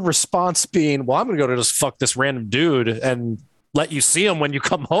to her response being, well, I'm going to go to just fuck this random dude and let you see him when you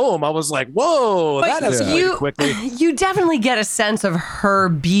come home. I was like, whoa, But that escalated quickly. you definitely get a sense of her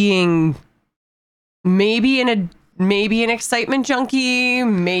being maybe in a maybe an excitement junkie,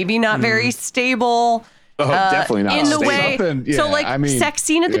 maybe not very stable. Definitely not in the stable. way. Something- So yeah, like I mean, sex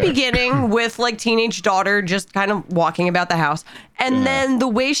scene at the yeah. beginning with like teenage daughter just kind of walking about the house, and then the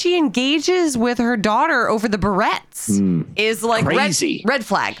way she engages with her daughter over the barrettes is like Crazy. red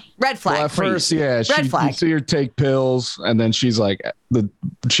flag. Well, at first, yeah, Red you flag. see her take pills, and then she's like,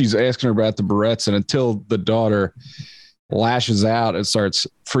 she's asking her about the barrettes, and until the daughter lashes out and starts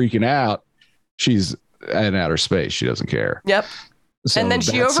freaking out, she's in outer space. She doesn't care. Yep. So And then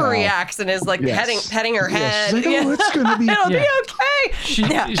she that's how- overreacts and is like Yes. petting her Yeah, head. she's like, "Oh, it's gonna be-" It'll Yeah. be okay.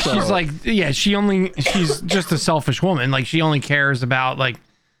 She's like, yeah, she's just a selfish woman. Like she only cares about like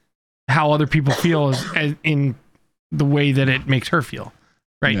how other people feel as in the way that it makes her feel.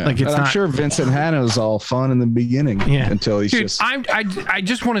 Right. Yeah. Like it's And not. I'm sure Vincent Hanna was all fun in the beginning Yeah. until he's Dude, just I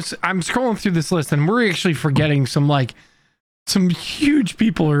just want to. I'm scrolling through this list, and we're actually forgetting some huge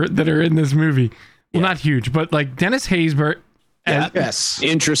people that are in this movie. Well, not huge, but like Dennis Haysbert. yes.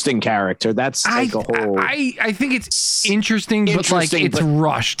 Interesting character. That's like a whole I think it's interesting, but like Interesting, it's but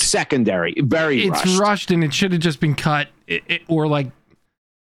rushed. secondary. Very It's rushed, and it should have just been cut, or like,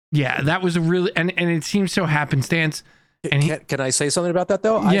 yeah, that was a really and it seems so happenstance. And Can I say something about that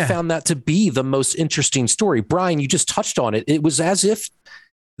though? Yeah. I found that to be the most interesting story. Brian, you just touched on it. It was as if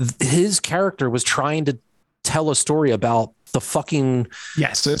his character was trying to tell a story about the fucking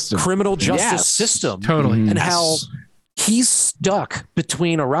yes, System. criminal justice Yes. system. totally. And Yes. how he's stuck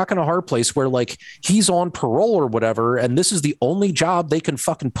between a rock and a hard place where like he's on parole or whatever, and this is the only job they can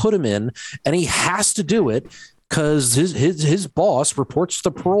fucking put him in, and he has to do it because his boss reports to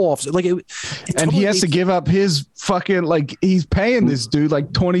the parole officer. Like it And he totally has to made give up his fucking, like, he's paying this dude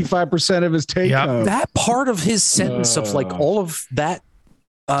like 25% of his take Yep. home. that part of his sentence of like all of that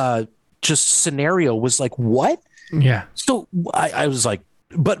just scenario was like, what? Yeah. So I was like,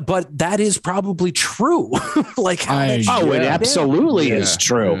 but that is probably true. Like how that Oh, it shit- absolutely Yeah. is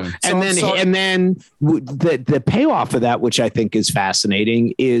true. Yeah. And then the payoff of that, which I think is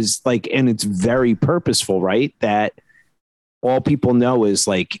fascinating, is like, and it's very purposeful, right? That all people know is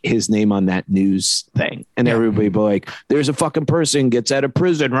like his name on that news thing, and everybody be like, "There's a fucking person gets out of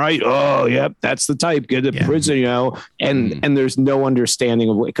prison, right? Oh, yep, that's the type. Get to prison, you know." And there's no understanding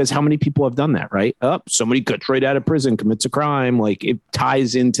of because how many people have done that, right? Oh, somebody gets right out of prison, commits a crime. Like it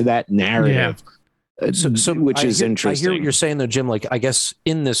ties into that narrative. So Which I is hear- interesting. I hear what you're saying though, Jim. Like I guess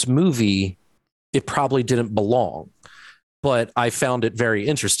in this movie, it probably didn't belong, but I found it very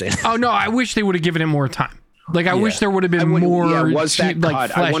interesting. Oh no, I wish they would have given it more time. Like I wish there would have been I wonder- more. was that like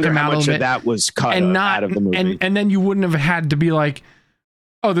cut? I fleshed wonder him how out a much little of bit. that was cut and not out of the movie. and then you wouldn't have had to be like,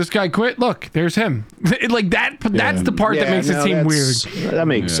 oh, this guy quit. Look, there's him. Like that. That's the part that makes it seem weird. That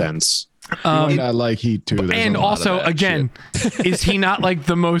makes sense. I like Heat too. There's And a lot of also, that again, is he not like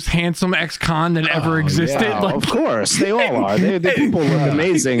the most handsome ex-con that ever existed? Yeah, Like, of course, they all are. The people look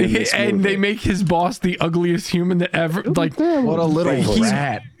amazing in this and movie. they make his boss the ugliest human that ever. Like, shit. What a little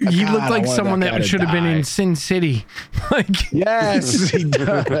rat. he God, looked I like wanted someone guy that to should have been die. in Sin City. Like, Yes, he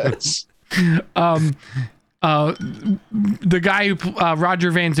does. the guy who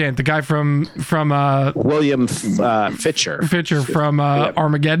Roger Van Zant, the guy from William Fitcher. Fitcher from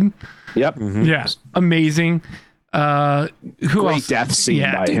Armageddon. Yep. Yeah, amazing. Who Great else? death scene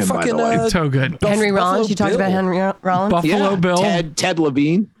Yeah, by him, by the fucking, way. It's so good. Henry Rollins. You talked about Henry Rollins. Buffalo Yeah, Bill, Ted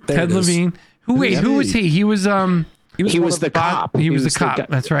Levine. Ted Levine. Who was he? He was He was the cop. He was the cop. guy-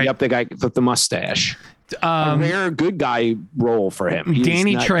 That's right. Yep, the guy with the mustache. A rare good guy role for him. He's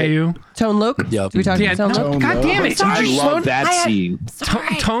Danny not- Trejo. Tone Loc. Yep. Did we talk Yeah, about Tone no, Loc? God damn it! I Sorry, love that scene.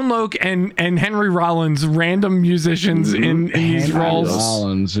 Tone Loc and Henry Rollins, random musicians in these roles.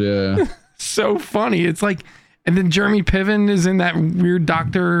 Rollins, yeah. So funny. It's like, and then Jeremy Piven is in that weird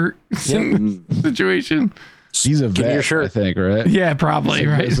doctor situation. He's a Give me your vet, shirt. I think, right? Yeah, probably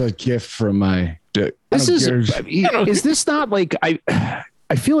right. It's a gift from my. This is this not like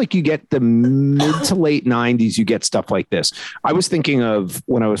I feel like you get the mid to late 90s, you get stuff like this. I was thinking of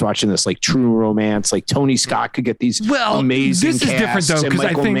when I was watching this, like True Romance, like Tony Scott could get these amazing this is different, casts, though, and 'cause I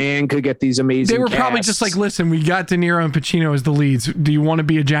Michael think Mann could get these amazing They were probably just like, listen, we got De Niro and Pacino as the leads. Do you want to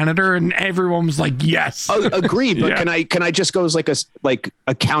be a janitor? And everyone was like, yes. Agreed, but Yeah. can I just go as like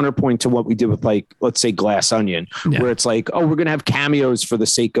a counterpoint to what we did with, like, let's say Glass Onion, Yeah. where it's like, oh, we're gonna have cameos for the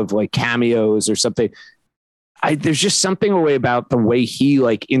sake of like cameos or something. There's just something away about the way he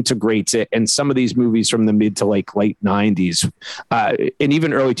like integrates it, and some of these movies from the mid to like late 90s and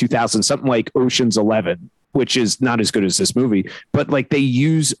even early 2000s, something like Ocean's 11, which is not as good as this movie, but like they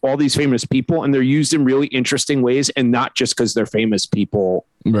use all these famous people and they're used in really interesting ways, and not just because they're famous people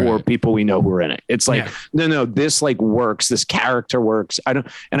or people we know who are in it. It's like, Yeah. no, this like works. This character works.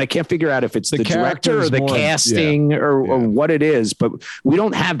 I can't figure out if it's the director or the casting or what it is, but we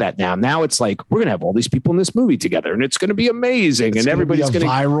don't have that now. Now it's like, we're going to have all these people in this movie together and it's going to be amazing. And everybody's going to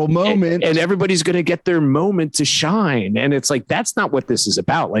viral moment and everybody's going to get their moment to shine. And it's like, that's not what this is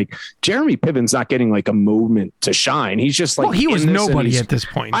about. Like Jeremy Piven's not getting like a moment to shine. He's just like, well, he was nobody at this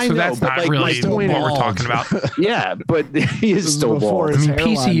point. So that's not really what we're talking about. Yeah, but he is still bald. I mean,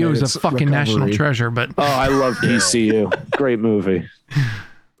 PCU is a fucking national treasure, but I love PCU. Great movie.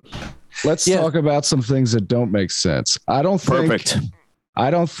 Let's talk about some things that don't make sense. I don't think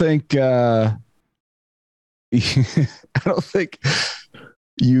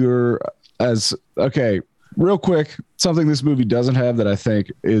you're as okay. Real quick, something this movie doesn't have that I think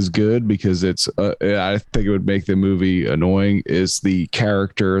is good because it's I think it would make the movie annoying is the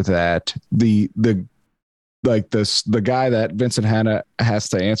character that the guy that Vincent Hanna has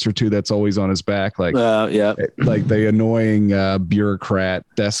to answer to that's always on his back, like like the annoying bureaucrat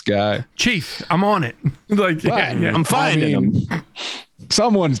desk guy. Chief, I'm on it. Like I'm finding him.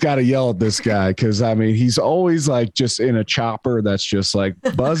 Someone's got to yell at this guy because I mean he's always like just in a chopper that's just like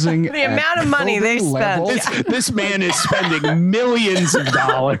buzzing. The amount of money they spend. This man is spending millions of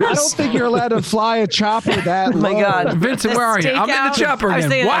dollars. I don't think you're allowed to fly a chopper that Oh my low. God. Vincent, where are you? I'm in the chopper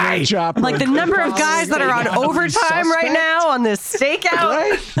again. Why? Like the number of guys that are on overtime right now on this stakeout.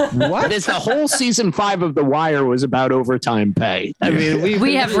 Right? What? But it's the whole season 5 of The Wire was about overtime pay. I mean,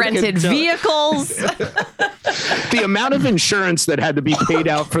 We have rented vehicles. The amount of insurance that had to be paid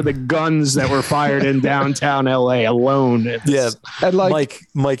out for the guns that were fired in downtown LA alone. And like,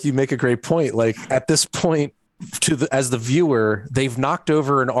 Mike, you make a great point. Like at this point, as the viewer, they've knocked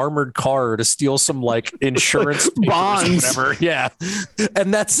over an armored car to steal some like insurance bonds, whatever. Yeah,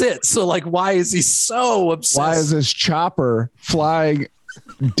 and that's it. So like, why is he so obsessed? why is this chopper flying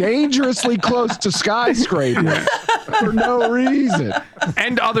dangerously close to skyscrapers for no reason?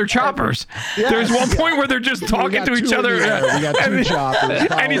 And other choppers. There's one point where they're just talking to each other. We got two choppers.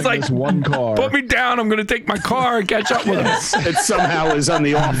 And he's like, one car. Put me down. I'm going to take my car and catch up with him. It somehow is on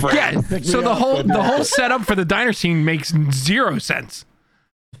the off ramp. Yeah. So the whole setup for the diner scene makes zero sense.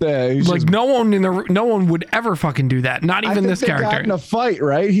 Yeah, he's Like just, no one would ever fucking do that. Not even this they got character. in a fight,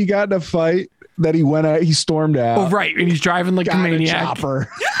 right? He got in a fight that he went out. He stormed out. Oh, right. And he's driving like a Got a maniac. chopper.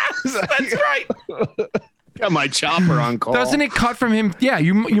 That's right. Got my chopper on call. Doesn't it cut from him? Yeah,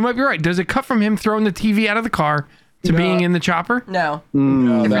 you might be right. Does it cut from him throwing the TV out of the car to being in the chopper? No.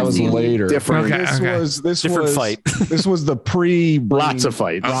 No, that was scene. later. Different. Okay, This Different was fight. This was the pre Lots of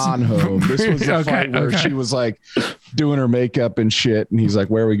fights. Ron home. This was the Okay, fight where okay. she was like doing her makeup and shit, and he's like,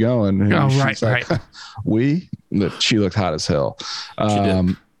 "Where are we going?" And Oh, she's right, like, She looked hot as hell.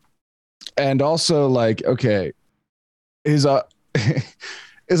 did. And also like, okay, is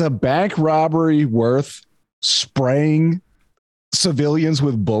a bank robbery worth spraying civilians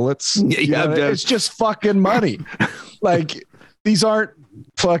with bullets? Yeah, It's just fucking money. Like these aren't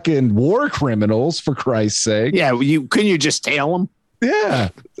fucking war criminals, for Christ's sake. Yeah, couldn't you just tail him? Yeah.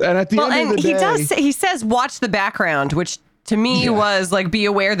 And at the end of the day, he says watch the background, which to me was like be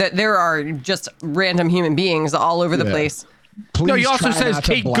aware that there are just random human beings all over the place. please No, he also try says not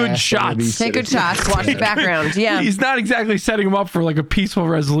to take good blast shots. any of these Take good citizens. shots, watch the background. Yeah. He's not exactly setting him up for like a peaceful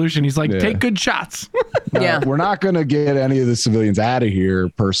resolution. He's like, Yeah. take good shots. Yeah. We're not going to get any of the civilians out of here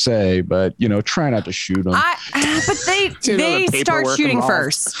per se, but try not to shoot them But they the start paperwork shooting involved.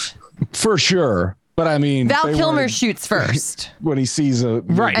 first. for sure. But I mean, Val they Kilmer weren't- shoots first. when he sees a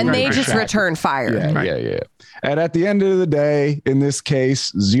Right. And they right, just right. return fire. Yeah, Right. yeah. And at the end of the day, in this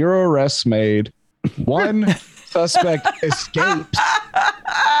case, 0 arrests made. One suspect escapes.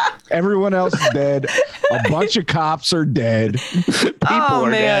 Everyone else is dead. A bunch of cops are dead. People Oh,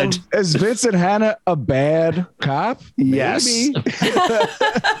 are man. dead. Is Vincent Hanna a bad cop? Yes. Maybe.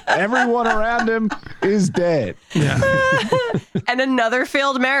 Everyone around him is dead. And another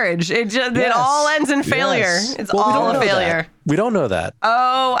failed marriage. It all ends in failure. Yes. It's Well, we all don't a know failure. We don't know that.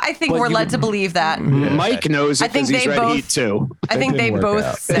 Oh, I think But we're you- led to believe that. Mike knows I it think because he's they read both- Heat too. I think they didn't work both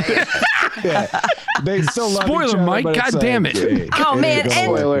out. say it. Yeah. They still love Spoiler, each other, Mike. but it's God like, damn it. hey, Oh man, don't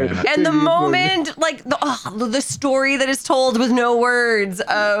work out. and the moment, like the story that is told with no words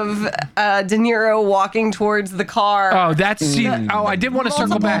of De Niro walking towards the car. Oh, that's oh, I did want to circle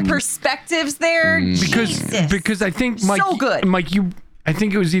Multiple back perspectives there. Jesus. because I think Mike, So good. Mike, I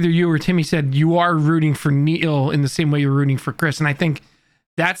think it was either you or Timmy said you are rooting for Neil in the same way you're rooting for Chris, and I think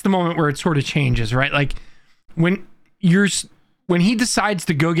that's the moment where it sort of changes, right? Like when he decides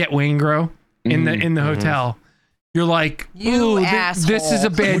to go get Waingro in the hotel, you're like, You ooh, asshole. this is a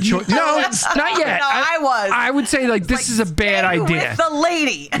bad choice. No, not yet. No, I was. I would say like this is a bad Stay idea. with the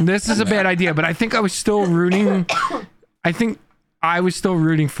lady. This is a bad idea, but I think I was still rooting. I think I was still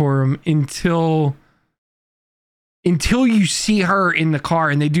rooting for him until you see her in the car,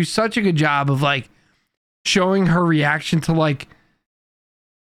 and they do such a good job of like showing her reaction to like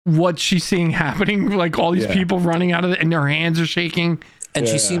what she's seeing happening, like all these people running out of it, and their hands are shaking, and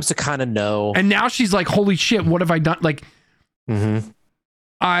she seems to kind of know. And now she's like, "Holy shit, what have I done?" Like,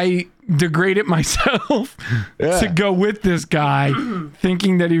 I degraded myself to go with this guy,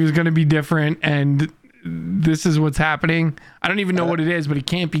 thinking that he was going to be different, and this is what's happening. I don't even know what it is, but it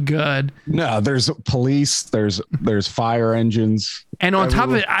can't be good. No, there's police, there's fire engines. And on top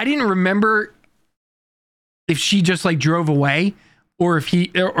of it, I didn't remember if she just like drove away or if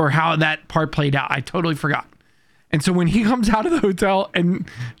he or how that part played out. I totally forgot. And so when he comes out of the hotel and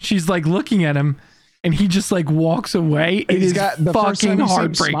she's like looking at him and he just like walks away, it is fucking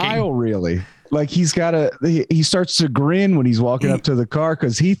heartbreaking. Smile, really. Like he starts to grin when he's walking up to the car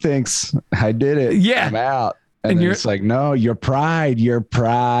because he thinks I did it. Yeah. I'm out. And then it's like, no, your pride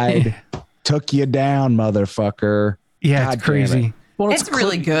took you down, motherfucker. Yeah, God, it's crazy. Well, it's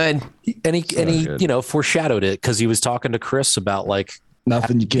really good. And he foreshadowed it because he was talking to Chris about like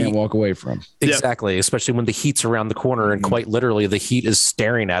nothing you can't walk away from. Exactly. Especially when the heat's around the corner and quite literally the heat is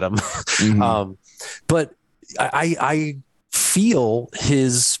staring at him. But I feel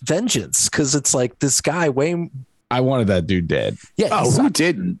his vengeance because it's like this guy I wanted that dude dead. Yeah. Oh, who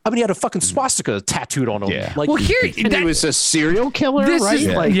didn't? I mean, he had a fucking swastika tattooed on him. Yeah. Like, well, he was a serial killer, right?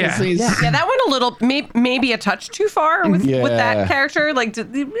 That went a little, maybe a touch too far with that character. Like,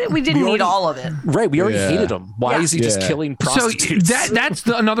 we didn't need all of it. Right. We already hated him. Why is he just killing prostitutes? So that's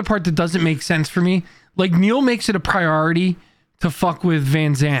another part that doesn't make sense for me. Like, Neil makes it a priority to fuck with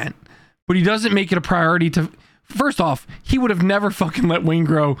Van Zant, but he doesn't make it a priority to. First off, he would have never fucking let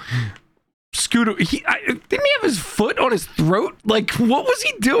Waingro scoot. Didn't he have his foot on his throat? Like, what was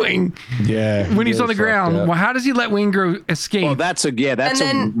he doing? Yeah, when he's on the ground. Well, how does he let Waingro escape? Well, that's a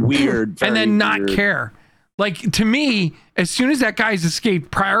weird. And then not care. Like, to me, as soon as that guy's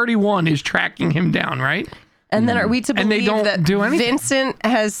escaped, priority one is tracking him down, right? And then are we to believe they don't that do anything? Vincent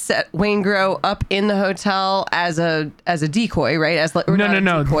has set Waingro up in the hotel as a decoy, right?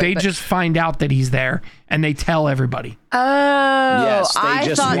 No. They just find out that he's there and they tell everybody. Oh, yes,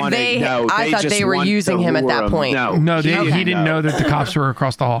 I thought they were using him at that point. No, he didn't know that the cops were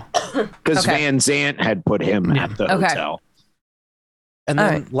across the hall because Van Zant had put him at the hotel. And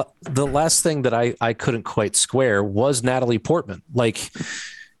then the last thing that I couldn't quite square was Natalie Portman. Like,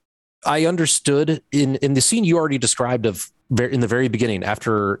 I understood in the scene you already described in the very beginning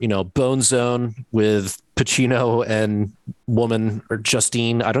after, Bone Zone with Pacino and woman or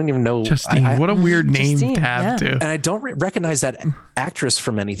Justine. I don't even know. Justine, what a weird name to have too. And I don't recognize that actress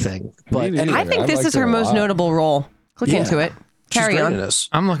from anything. But I think this is her most notable role. Click into it. Carry on.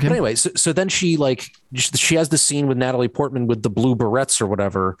 I'm looking. But anyway, so then she has the scene with Natalie Portman with the blue barrettes or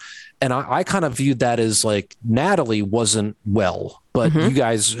whatever. And I kind of viewed that as like Natalie wasn't well, but you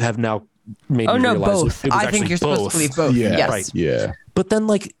guys have now made me realize both. It was I think you're supposed to be both. Yeah. Yes. Right. Yeah. But then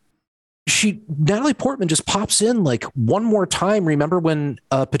like Natalie Portman just pops in like one more time. Remember when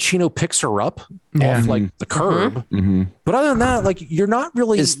Pacino picks her up off like the curb? But other than that, like you're not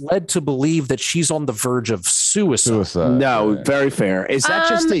really led to believe that she's on the verge of suicide. No, very fair. Is that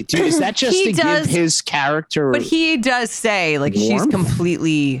just to give his character? But he does say like she's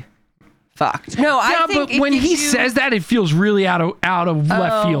completely fucked. No, I think but when he says that, it feels really out of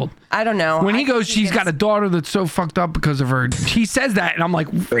left field. I don't know. When he goes, she's got a daughter that's so fucked up because of her. He says that, and I'm like,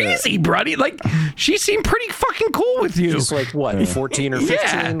 easy, buddy. Like, she seemed pretty fucking cool with you. She's like, what, 14 or 15?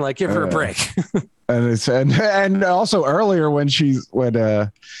 Yeah. Like, give her a break. and also earlier when he's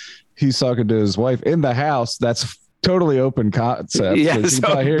talking to his wife in the house, that's totally open concept. Yeah,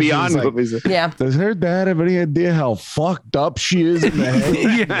 so beyond movies. Does her dad have any idea how fucked up she is in the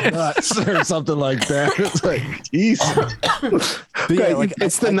head? Nuts or something like that. It's like, Jesus.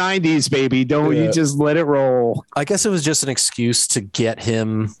 It's the 90s, baby. Don't you just let it roll. I guess it was just an excuse to get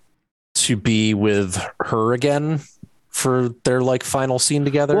him to be with her again for their like final scene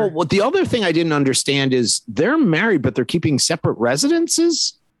together. Well, the other thing I didn't understand is they're married, but they're keeping separate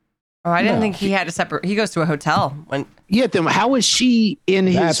residences. Oh, I didn't think he had a separate. He goes to a hotel when. Yeah, then how is she in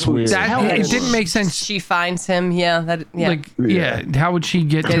his? Weird. It didn't make sense. She finds him. How would she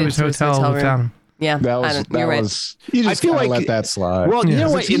get to his hotel without him? Yeah, that was. You're right. You just feel like let that slide. Well, you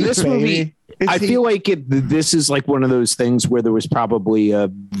know what? In this movie, I feel like this is like one of those things where there was probably a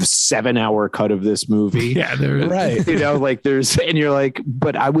 7-hour cut of this movie. Yeah, there right. Like and you're like,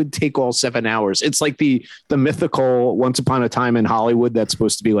 but I would take all 7 hours. It's like the mythical Once Upon a Time in Hollywood that's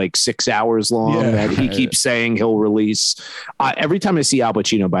supposed to be like 6 hours long that he keeps saying he'll release. Every time I see Al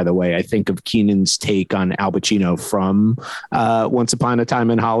Pacino, by the way, I think of Keenan's take on Al Pacino from Once Upon a Time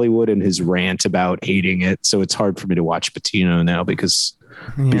in Hollywood and his rant about hating it. So it's hard for me to watch Pacino now because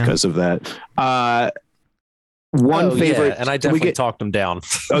of that. Favorite, and I definitely talked him down.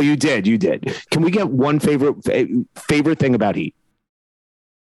 Oh, you did. Can we get one favorite thing about Heat?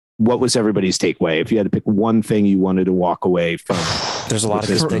 What was everybody's takeaway? If you had to pick one thing you wanted to walk away from, there's a lot of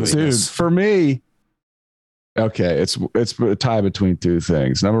good things. Dude, for me, okay, it's a tie between two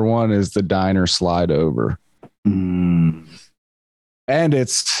things. Number one is the diner slide over. And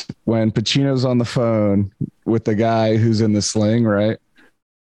it's when Pacino's on the phone with the guy who's in the sling, right?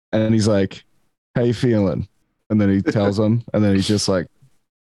 And he's like, how you feeling? And then he tells him, and then he's just like,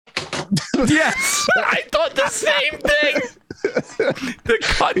 yes, I thought the same thing. The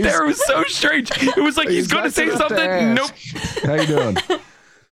cut there was so strange. It was like he's going to say something. Nope. How you doing?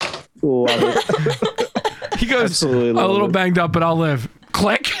 Love it. He goes, a little banged up, but I'll live.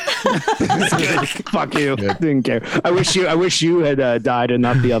 Click. Fuck you. Yeah. Didn't care. I wish you had died and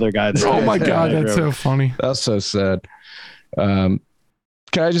not the other guy. Oh my God, that's so funny. That's so sad.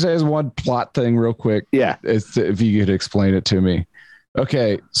 Can I just ask one plot thing real quick? Yeah. If you could explain it to me.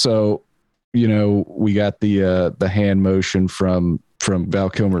 Okay. So, we got the hand motion from Val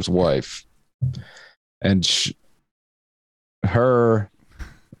Kilmer's wife, and her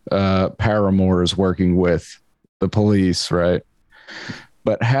paramour is working with the police, right?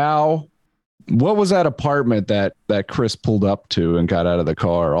 But what was that apartment that Chris pulled up to and got out of the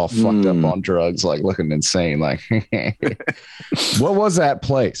car all fucked up on drugs, like looking insane? Like, what was that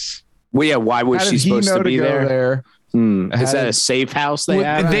place? Well, yeah. Why was she supposed to be there? Is that a safe house they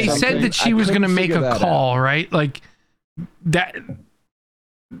had? They said that she was going to make a call, right? Like that.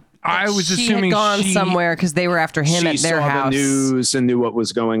 I was assuming she had gone somewhere because they were after him at their house. The news and knew what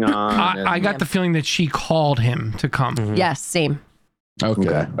was going on. I got the feeling that she called him to come. Mm-hmm. Yes, same.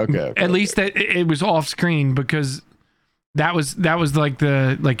 Okay. At least that it was off screen because that was like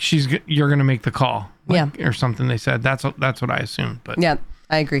you're gonna make the call, or something. They said that's what I assumed. But yeah,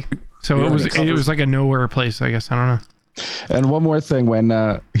 I agree. So it was like a nowhere place. I guess I don't know. And one more thing, when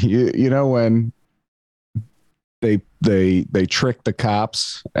when they trick the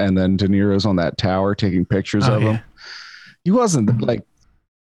cops and then De Niro's on that tower taking pictures of him, he wasn't like.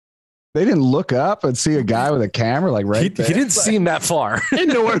 They didn't look up and see a guy with a camera right there. He didn't seem that far. An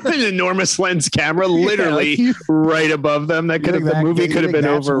enormous lens camera, literally right above them. The movie could have been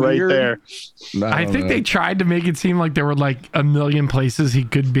over weird? Right there. I think they tried to make it seem like there were like a million places he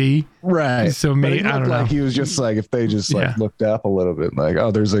could be. Right. So maybe I don't know. He was just like, if they just looked up a little bit, like,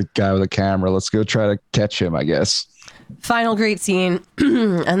 oh, there's a guy with a camera. Let's go try to catch him, I guess. Final great scene,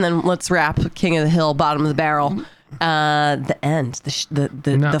 and then let's wrap King of the Hill, bottom of the barrel. The end,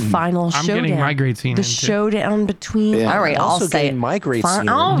 the final I'm showdown. Getting my great scene. The showdown between. Yeah. All right, I'll say it. My great scene.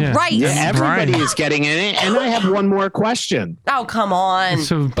 All right. Yeah, everybody is getting in it, and I have one more question. Oh, come on.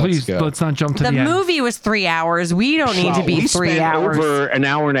 So please, let's not jump to the end. The movie was 3 hours. We don't need to be 3 hours. Over an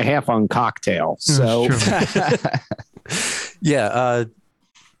hour and a half on cocktail. So yeah,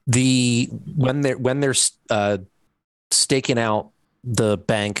 when they're staking out the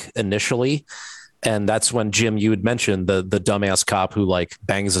bank initially. And that's when, Jim, you had mentioned the dumbass cop who like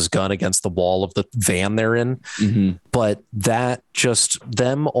bangs his gun against the wall of the van they're in. Mm-hmm. But that just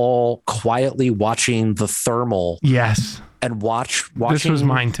them all quietly watching the thermal. Yes. And watching this was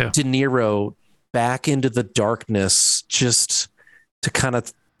mine too. De Niro back into the darkness just to kind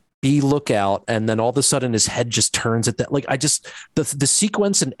of be lookout, and then all of a sudden his head just turns at that. Like the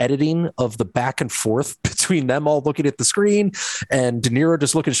sequence and editing of the back and forth between them all looking at the screen and De Niro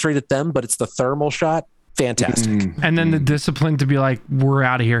just looking straight at them, but it's the thermal shot. Fantastic. And then the discipline to be like, we're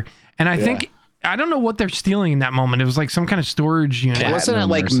out of here. And I think, I don't know what they're stealing in that moment. It was like some kind of storage unit. Wasn't it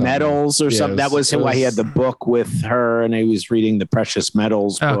like metals or something? That was why he had the book with her and he was reading the precious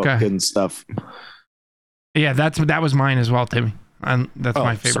metals book and stuff. Yeah, that was mine as well, Timmy. And that's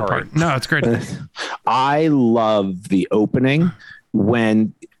my favorite part. No, it's great. I love the opening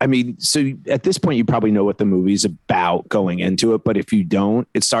so at this point you probably know what the movie's about going into it, but if you don't,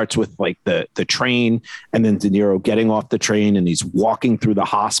 it starts with like the train and then De Niro getting off the train and he's walking through the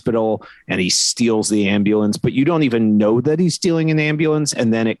hospital and he steals the ambulance, but you don't even know that he's stealing an ambulance,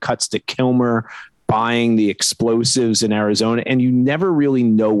 and then it cuts to Kilmer buying the explosives in Arizona, and you never really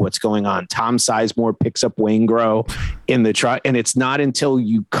know what's going on. Tom Sizemore picks up Waingro in the truck, and it's not until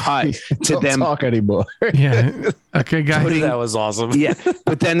you cut to Don't them talk anymore. Yeah. Okay, guys. That was awesome. yeah,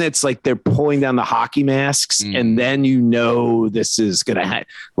 but then it's like they're pulling down the hockey masks, and then you know this is gonna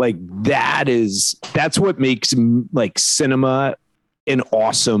that's what makes like cinema an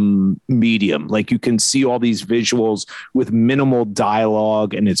awesome medium. Like you can see all these visuals with minimal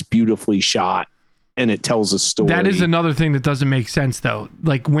dialogue, and it's beautifully shot, and it tells a story. That is another thing that doesn't make sense, though.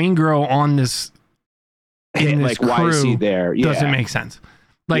 Like Waingro on this, like why is he there? Yeah. Doesn't make sense.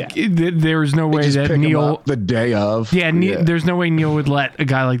 Like there's no way that Pick him Neil. up the day of. Yeah, there's no way Neil would let a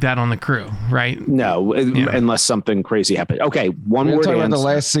guy like that on the crew, right? No, unless something crazy happened. Okay, one We'll word talk about answer. the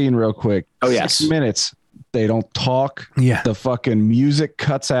last scene real quick. Oh, 6 yes. minutes. They don't talk. Yeah. The fucking music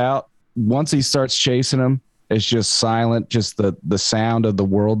cuts out. Once he starts chasing him, it's just silent. Just the sound of the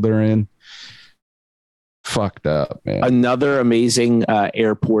world they're in. Fucked up, man. Another amazing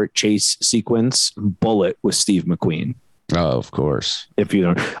airport chase sequence, Bullet with Steve McQueen. Oh, of course. If you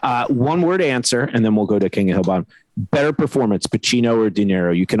don't, one word answer, and then we'll go to King of Hill Bottom. Better performance, Pacino or De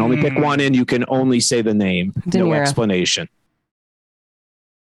Niro? You can only pick one, and you can only say the name. De No Niro. explanation.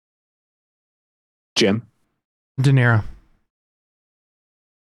 Jim, De Niro.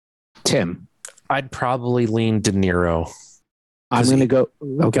 Tim. I'd probably lean De Niro. I'm going to go.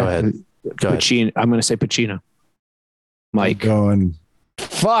 Okay. Go ahead. Go ahead. Pacino. I'm going to say Pacino. Mike. Going.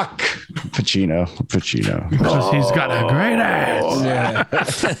 Fuck. Pacino. Because he's got a great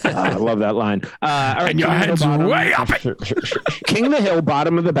ass. I love that line. All right, And your King of the head's Bottom. way up it. King of the Hill,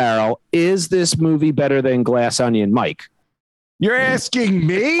 bottom of the barrel. Is this movie better than Glass Onion? Mike. You're asking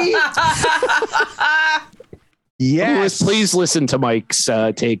me? Yes. Please listen to Mike's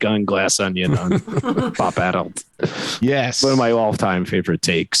take on Glass Onion on Pop Adult. Yes. One of my all-time favorite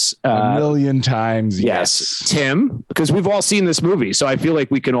takes. A million times. Yes. Tim, because we've all seen this movie, so I feel like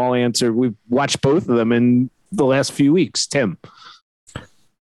we can all answer. We've watched both of them in the last few weeks. Tim.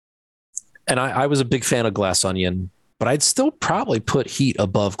 And I was a big fan of Glass Onion, but I'd still probably put Heat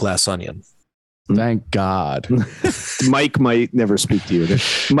above Glass Onion. Thank God. Mike might never speak to you again.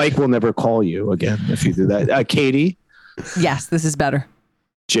 Mike will never call you again if you do that. Katie. Yes, this is better.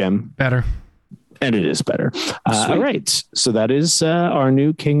 Jim. Better. And it is better. All right. So that is our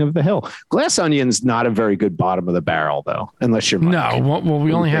new King of the Hill. Glass Onion's not a very good bottom of the barrel, though, unless you're Mike. No, well,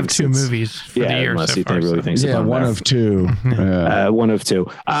 we only have thinks two it's- movies for the year unless so he far. really So. thinks it's Yeah, on one there. of two. Yeah. One of two.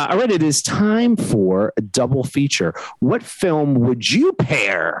 All right. It is time for a double feature. What film would you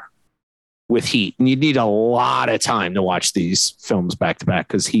pair with Heat? And you need a lot of time to watch these films back to back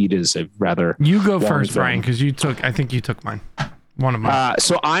because Heat is a rather. You go long first, film. Brian, because I think you took mine. One of mine.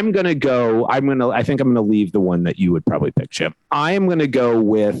 So I'm going to go. I think I'm going to leave the one that you would probably pick, Jim. I am going to go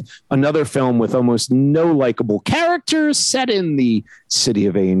with another film with almost no likable characters set in the City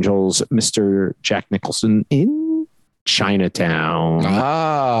of Angels, Mr. Jack Nicholson in Chinatown.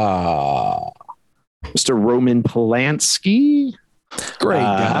 Mr. Roman Polanski. Great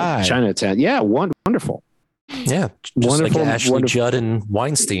guy. Chinatown. Yeah, wonderful. Yeah, just Wonderful, like Ashley wonderful. Judd and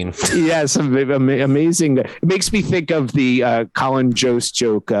Weinstein. Yes, amazing. It makes me think of the Colin Jost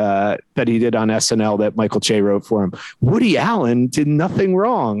joke that he did on SNL that Michael Che wrote for him. Woody Allen did nothing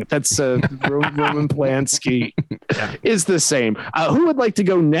wrong. That's Roman Polanski is the same. Who would like to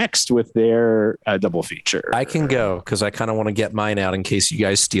go next with their double feature? I can go because I kind of want to get mine out in case you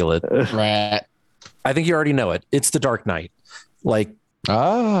guys steal it. Rat. I think you already know it. It's The Dark Knight. Like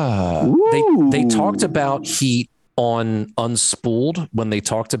Ooh. they talked about Heat on Unspooled when they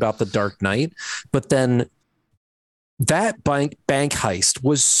talked about The Dark Knight, but then that bank heist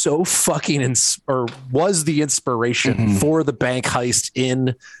was so fucking was the inspiration for the bank heist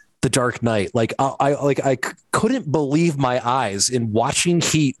in The Dark Knight. Like I couldn't believe my eyes in watching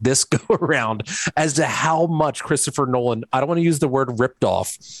Heat this go around as to how much Christopher Nolan, I don't want to use the word ripped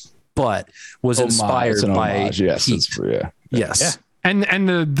off, but was inspired by Yes, Heat. Yes. And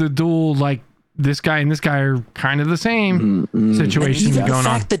the dual, like, this guy and this guy are kind of the same situation Even going the on.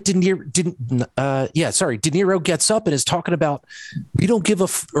 fact that De Niro De Niro gets up and is talking about we don't give a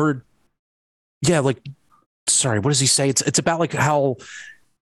what does he say? It's about like how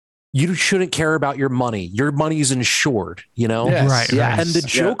you shouldn't care about your money. Your money's insured, you know? Yes. Right. Yes. And the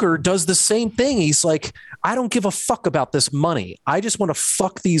Joker does the same thing. He's like, I don't give a fuck about this money. I just want to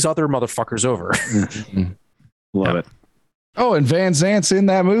fuck these other motherfuckers over. Love it. Oh, and Van Zant's in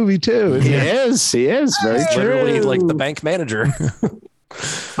that movie too. He is. Very Literally true. like the bank manager.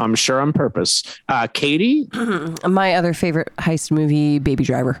 I'm sure on purpose. Katie? My other favorite heist movie, Baby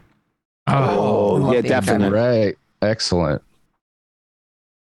Driver. Oh, love yeah, Baby definitely. Right. Excellent.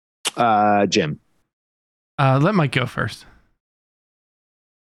 Jim. Let Mike go first.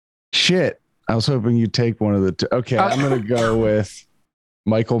 Shit. I was hoping you'd take one of the two. Okay, I'm going to go with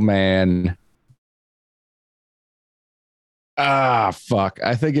Michael Mann. Fuck.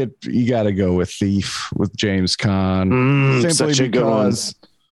 I think you got to go with Thief with James Caan. Such a good one.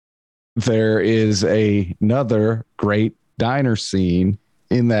 There is another great diner scene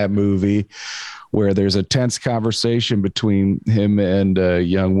in that movie where there's a tense conversation between him and a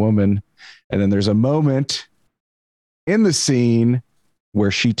young woman. And then there's a moment in the scene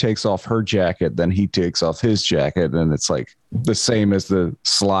where she takes off her jacket, then he takes off his jacket, and it's like the same as the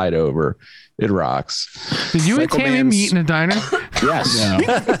slide over. It rocks. Did you and Tammy meet in a diner? Yes.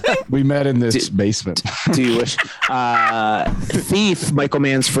 No. We met in this basement. Do you wish? Thief, Michael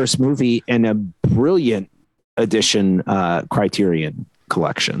Mann's first movie, and a brilliant edition Criterion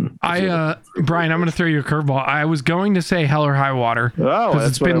collection. Brian, I'm going to throw you a curveball. I was going to say Hell or High Water. Oh,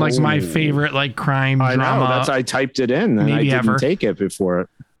 it's been like my favorite like crime drama. That's I typed it in and I didn't take it before it.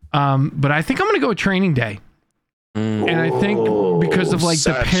 But I think I'm going to go with Training Day. And I think because of like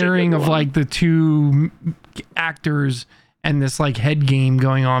the pairing of like the two actors and this like head game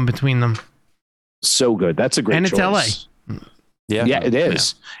going on between them. So good. That's a great choice. And it's LA. Yeah, it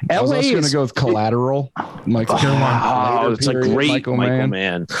is. Yeah. I was also going to go with Collateral. Michael it's a great Michael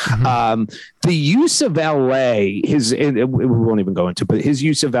Mann. The use of LA, we won't even go into, but his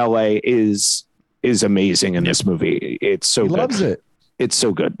use of LA is amazing in this movie. It's so good. He loves it. It's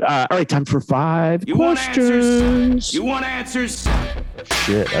so good. All right, time for 5 questions. You want answers?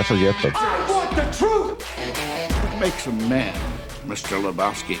 Shit, I forget them. I want the truth. What makes a man, Mr.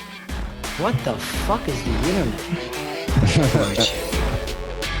 Lebowski? What the fuck is the internet?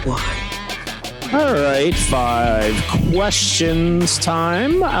 Why? All right, 5 questions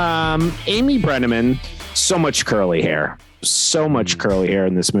time. Amy Brenneman, so much curly hair. So much curly hair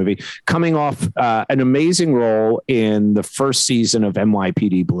in this movie, coming off an amazing role in the first season of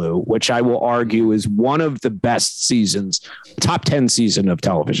NYPD Blue, which I will argue is one of the best seasons, top 10 season of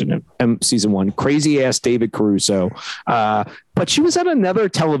television. Season 1, crazy ass David Caruso. But she was at another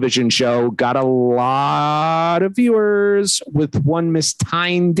television show, got a lot of viewers with one Miss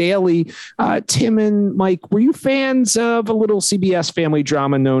Tyne Daly. Tim and Mike, were you fans of a little CBS family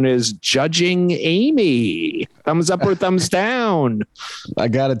drama known as Judging Amy? Thumbs up or thumbs down? I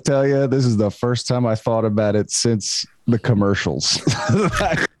got to tell you, this is the first time I thought about it since the commercials.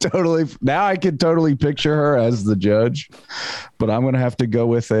 Now I can totally picture her as the judge, but I'm going to have to go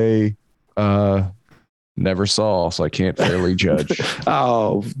with a never saw, so I can't fairly judge.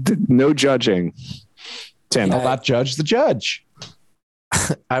 No judging. Tim, I'll not judge the judge.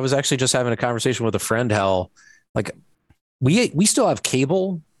 I was actually just having a conversation with a friend how like we still have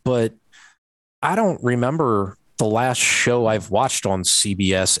cable, but I don't remember the last show I've watched on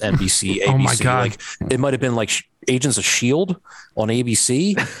CBS, NBC, ABC. Oh my God. Like it might have been like Agents of S.H.I.E.L.D. on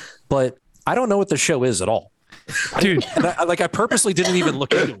ABC, but I don't know what the show is at all. Dude, I purposely didn't even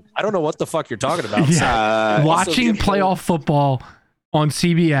look into it. I don't know what the fuck you're talking about. Yeah. Watching playoff football on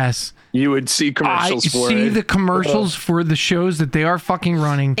CBS, you would see commercials for it. I see the commercials for the shows that they are fucking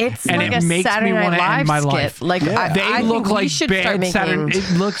running. It's and like it a makes Saturday me want Night to end my Live life. skit. Like They look like bad Saturday.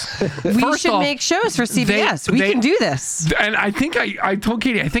 It looks. We should make shows for CBS. We can do this. And I think I told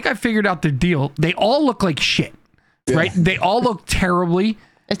Katie, I think I figured out the deal. They all look like shit, right? They all look terribly.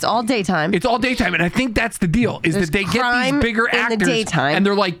 It's all daytime. It's all daytime, and I think that's the deal. Is that they get these bigger actors, the daytime. and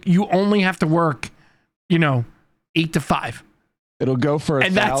they're like, you only have to work, 8 to 5. It'll go for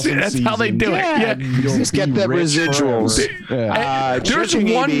and that's how they do it. Yeah, just get the residuals. There's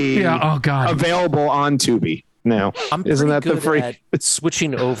one. Oh God, available on Tubi now. Isn't that the free? It's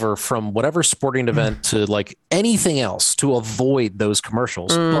switching over from whatever sporting event to like anything else to avoid those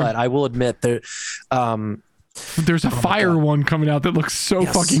commercials. But I will admit that. There's a fire one coming out that looks so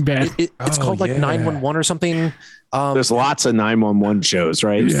fucking bad. It's called like 911 or something. There's lots of 911 shows,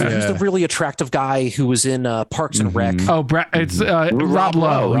 right? Who's the really attractive guy who was in Parks and Rec? Oh, it's Rob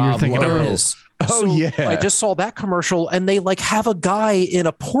Lowe. You're thinking of. I just saw that commercial, and they like have a guy in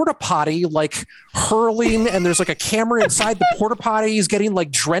a porta potty like hurling, and there's like a camera inside the porta potty. He's getting like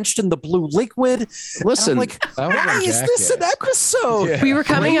drenched in the blue liquid. Listen, like, why is this an episode? Yeah. We were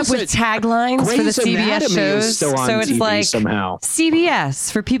coming up with taglines for the CBS shows, so it's TV like somehow.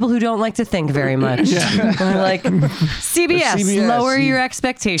 CBS for people who don't like to think very much. Like CBS, lower your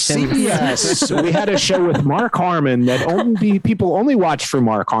expectations. CBS. We had a show with Mark Harmon that people only watch for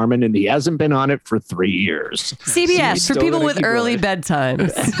Mark Harmon, and he hasn't been on it for 3 years. CBS for people with early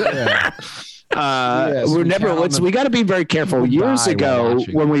bedtimes. We got to be very careful. Years ago,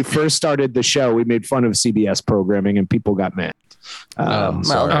 when we first started the show, we made fun of CBS programming and people got mad. Well,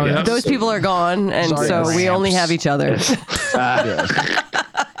 sorry. Oh, yeah. those people are gone, and Sorry, so we only have each other.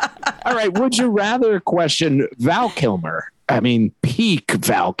 All right. Would you rather question Val Kilmer? I mean, peak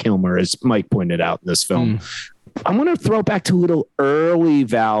Val Kilmer, as Mike pointed out in this film. I'm going to throw back to a little early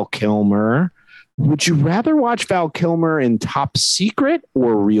Val Kilmer. Would you rather watch Val Kilmer in Top Secret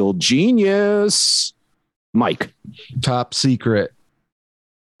or Real Genius? Mike. Top Secret.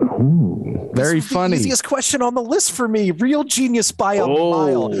 Ooh. Very This was funny. The easiest question on the list for me. Real Genius by a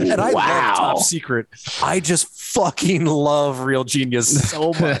mile. And I wow. love Top Secret. I just fucking love Real Genius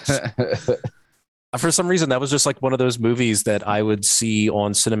so much. For some reason, that was just like one of those movies that I would see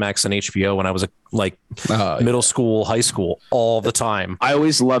on Cinemax and HBO when I was middle school, high school, all the time. I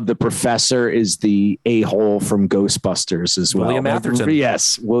always loved the professor is the a-hole from Ghostbusters as well. William Atherton.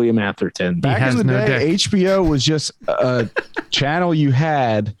 Yes, William Atherton. Back has in the no day, dick. HBO was just a channel you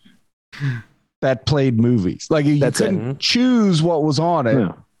had that played movies. Like you That's couldn't choose what was on it.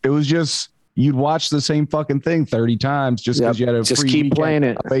 Yeah. It was just you'd watch the same fucking thing 30 times just because Yep. you had a Just free keep weekend playing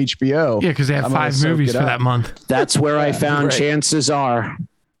it. of HBO. Yeah, because they have I'm gonna 5 soak movies it for up. that month. That's where I found Right. Chances Are.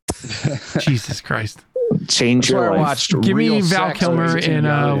 Jesus Christ. Change That's where your I life. watched Give me Real Val Sex Kilmer when I was in,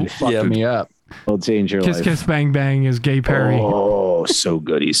 young, and it fucked yeah. me up. Will change your Kiss life. Kiss Bang Bang is Gay Perry. Oh, so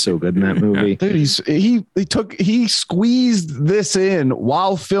good. He's so good in that movie. Dude, he squeezed this in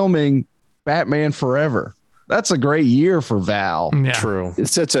while filming Batman Forever. That's a great year for Val. Yeah. True.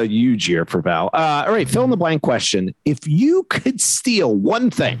 It's such a huge year for Val. All right, fill in the blank question. If you could steal one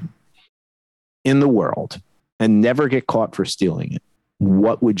thing in the world and never get caught for stealing it,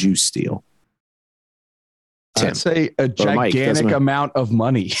 what would you steal? Tim. I'd say a Mike, doesn't gigantic it? amount of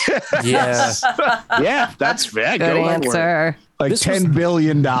money, Yeah. Yeah, that's fair. Good answer. like This was- $10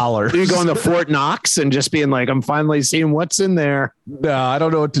 billion. You're going to Fort Knox and just being like, I'm finally seeing what's in there. No, I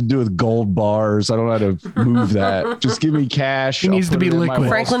don't know what to do with gold bars. I don't know how to move that. Just give me cash. It needs I'll to put be it in my liquid. Wells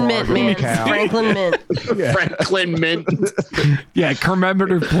Franklin Mint, Fargo man. account. Franklin Mint. Yeah. Franklin Mint. Yeah,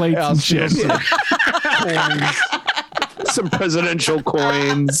 commemorative plates I'll and steal shit. some coins. Some presidential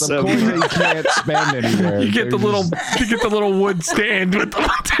coins. Some coins that you can't spend anywhere. You get the They're little wood stand with them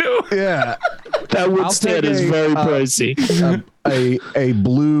too. yeah. That wood I'll stand take is a, very uh, pricey. A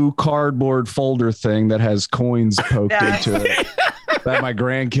blue cardboard folder thing that has coins poked into it that my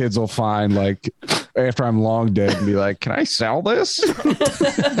grandkids will find like after I'm long dead and be like, can I sell this?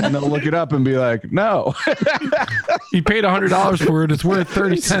 And they'll look it up and be like, no. He paid $100 for it. It's worth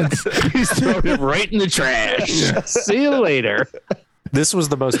 30 cents. He's throwing it right in the trash. See you later. This was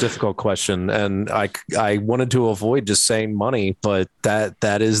the most difficult question, and I wanted to avoid just saying money, but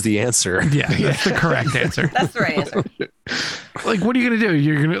that is the answer. Yeah, that's the correct answer. That's the right answer. Like, what are you gonna do?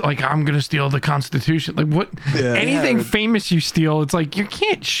 You're gonna I'm gonna steal the Constitution. Like, what? Anything famous you steal, it's like you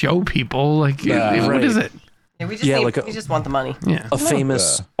can't show people. Like, what right. is it? Yeah, we just Yeah, need- like a- we just want the money. Yeah. A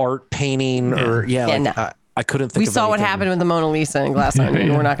famous art painting, or no. I couldn't think. We of saw what anything. happened with the Mona Lisa and Glass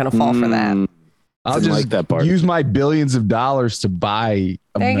Onion. We're not going to fall for that. I'll Didn't just like that part. use my billions of dollars to buy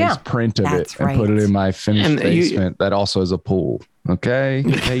a There you nice go. print of That's it and put it right. in my finished And you- basement that also has a pool. Okay.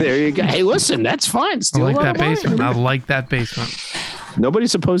 There you go. Hey, listen, that's fine. I Steal like a lot that of money. basement. I like that basement.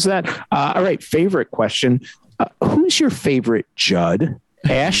 Nobody's opposed to that. All right, favorite question. Who's your favorite Judd?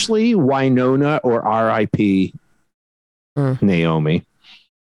 Ashley, Winona, or R.I.P. Naomi?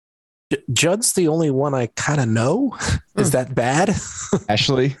 Judd's the only one I kind of know. Is that bad?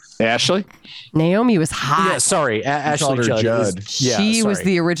 Ashley. Ashley? Naomi was hot. Yeah, sorry, Ashley called her Judd. Judd. She was sorry.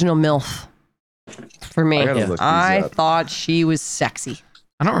 the original MILF for me. I gotta look these I up. thought she was sexy.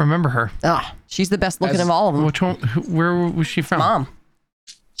 I don't remember her. Ah, she's the best looking As- of all of them. Which one? Where was she from? Mom.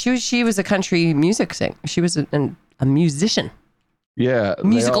 She was a country music singer. She was a musician. Yeah. they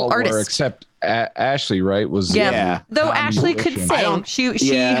Musical all were, artist. except Ashley, right? Was Yeah. Though Tom Ashley could musician. sing.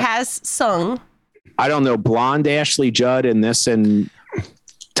 She Yeah. has sung. I don't know. Blonde Ashley Judd in this and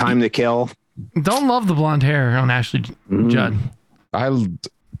Time to Kill. Don't love the blonde hair on Ashley Judd.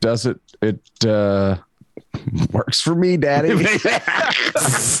 does it works for me, daddy.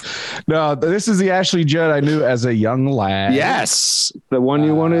 No, this is the Ashley Judd I knew as a young lad. Yes. The one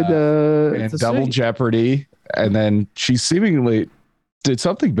you wanted And to Double see. Jeopardy. And then she seemingly did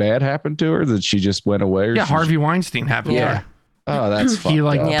something bad happen to her that she just went away? Or Yeah, she- Harvey Weinstein happened to her. Oh, that's fucked He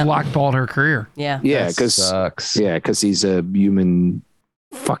up. Yeah. blackballed her career. Yeah. Yeah, That because sucks. he's a human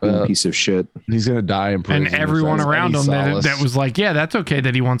fucking piece of shit. He's gonna die in prison. And everyone If that's around any him solace. that was like, yeah, that's okay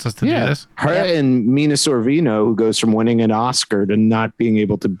that he wants us to do this. Her and Mina Sorvino, who goes from winning an Oscar to not being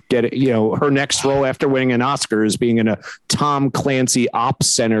able to get it. You know, her next role after winning an Oscar is being in a Tom Clancy Ops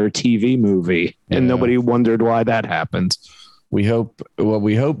Center TV movie, and Yeah. nobody wondered why that happened. what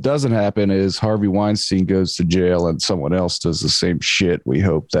we hope doesn't happen is Harvey Weinstein goes to jail and someone else does the same shit. We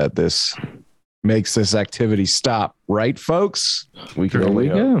hope that this makes this activity stop, right, folks? We can only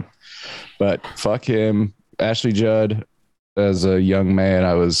hope. But fuck him. Ashley Judd, as a young man,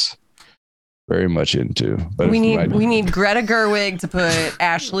 I was very much into. But we need Greta Gerwig to put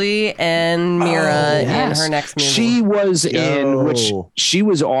Ashley and Mira in her next movie. She was she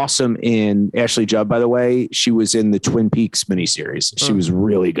was awesome in Ashley Judd, by the way. She was in the Twin Peaks miniseries. She was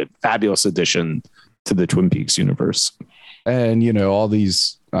really good. Fabulous addition to the Twin Peaks universe. And, all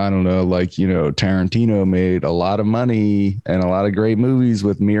these, I don't know, Tarantino made a lot of money and a lot of great movies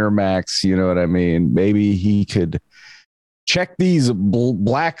with Miramax. You know what I mean? Maybe he could check these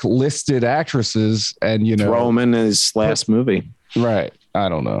blacklisted actresses and, throw them in his last movie. Right. I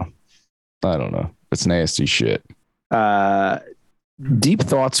don't know. It's nasty shit. Deep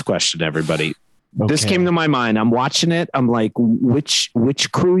thoughts question, everybody. Okay. This came to my mind. I'm watching it. I'm like, which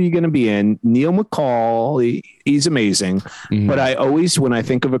crew are you going to be in? Neil McCall, he's amazing. Mm-hmm. But I always, when I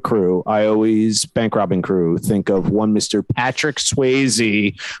think of a crew, bank robbing crew, think of one Mr. Patrick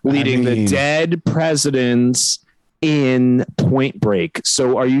Swayze leading the dead presidents in Point Break.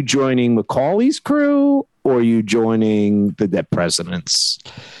 So are you joining Macaulay's crew or are you joining the dead presidents?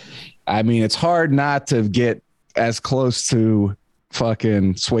 I mean, it's hard not to get as close to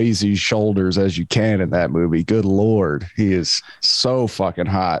fucking Swayze's shoulders as you can in that movie. Good Lord. He is so fucking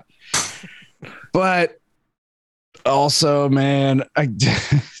hot. But also, man,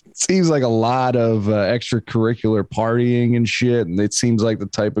 it seems like a lot of extracurricular partying and shit. And it seems like the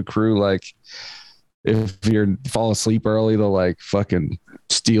type of crew, like, if you're fall asleep early, they'll like fucking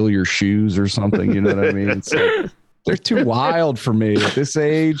steal your shoes or something. You know what I mean? It's like, they're too wild for me at this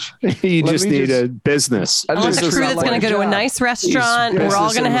age. You just need a business. I want a crew that's going to go to a nice restaurant. We're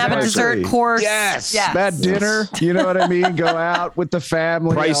all going to have a dessert course. Yes. That dinner. You know what I mean? Go out with the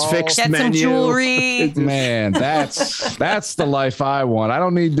family. Price fixed get menu. Some jewelry. Man, that's the life I want. I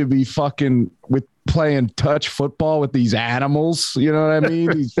don't need to be fucking with playing touch football with these animals. You know what I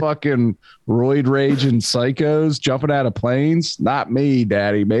mean? These fucking roid raging psychos jumping out of planes. Not me,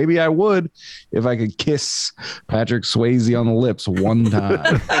 daddy. Maybe I would if I could kiss Patrick Swayze on the lips one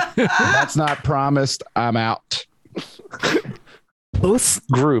time. That's not promised. I'm out. Both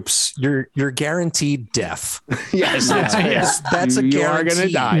groups, you're guaranteed death. Yes, that's a guarantee. You are going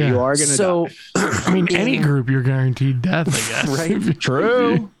to die. Yeah. You are going to die. I mean, any group, you're guaranteed death, I guess. Right?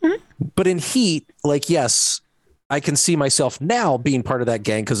 True. But in Heat, like, yes, I can see myself now being part of that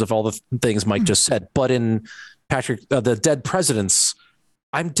gang because of all the things Mike just said. But in Patrick, the Dead Presidents,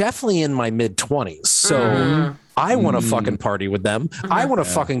 I'm definitely in my mid-20s. So I want to fucking party with them. I want to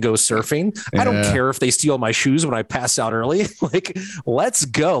fucking go surfing. I don't care if they steal my shoes when I pass out early. Like, let's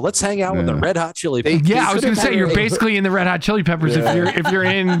go. Let's hang out with the Red Hot Chili Peppers. Yeah, I was going to say, you're basically in the Red Hot Chili Peppers if you're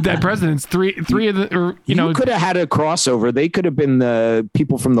in Dead Presidents. Three of the, or, you could have had a crossover. They could have been the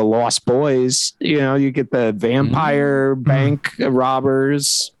people from the Lost Boys. You get the vampire bank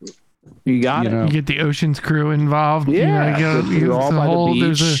robbers. You got it. You get the Ocean's crew involved. Yeah, you're all by the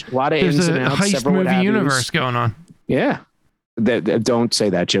beach. There's a lot of ins and outs. Heist movie universe going on. Yeah. Don't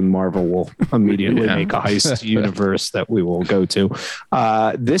say that, Jim. Marvel will immediately make a heist universe that we will go to.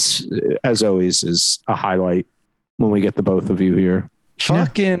 This, as always, is a highlight when we get the both of you here.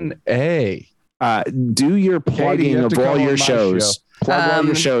 Fucking A. Do your plugging of all your shows. Plug all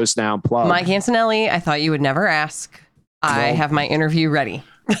your shows now. Plug. Mike Antonelli, I thought you would never ask. I have my interview ready.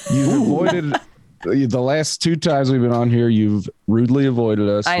 You've avoided the last two times we've been on here. You've rudely avoided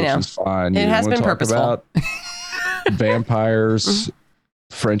us. I know. Which is fine. It has been purposeful. About vampires,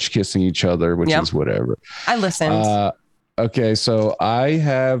 French kissing each other, which is whatever. I listened. Okay, so I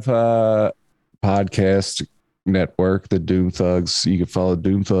have a podcast network, the Doom Thugs. You can follow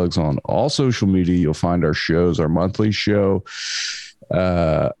Doom Thugs on all social media. You'll find our shows. Our monthly show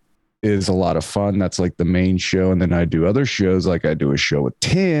is a lot of fun. That's like the main show. And then I do other shows. Like I do a show with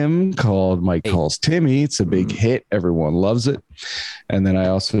Tim called Mike Calls Timmy. It's a big hit. Everyone loves it. And then I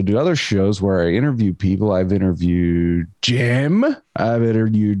also do other shows where I interview people. I've interviewed Jim. I've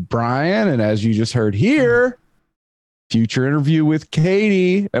interviewed Brian. And as you just heard here, future interview with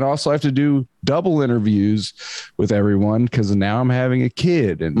Katie. And also I have to do double interviews with everyone because now I'm having a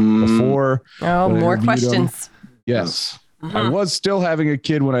kid. And before. Oh, more questions. Yes. I was still having a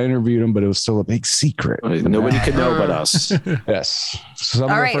kid when I interviewed him, but it was still a big secret. Nobody could know but us. Yes. All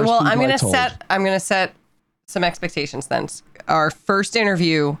right. Well, I'm going to set some expectations then. Our first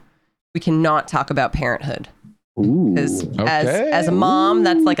interview, we cannot talk about parenthood. Ooh. As a mom,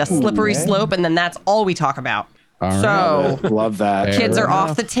 that's like a slippery slope, and then that's all we talk about. So love that. Kids are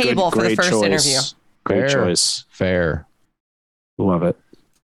off the table for the first interview. Great choice. Fair. Love it.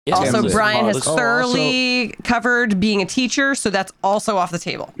 Also, Tim's- Brian has Oh, thoroughly covered being a teacher, so that's also off the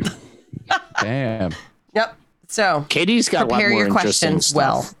table. Damn. Yep. So Katie's got a lot prepare more your interesting questions stuff.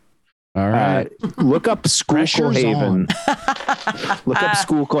 well. All right. Look up Schuylkill Pressure's Haven. Look up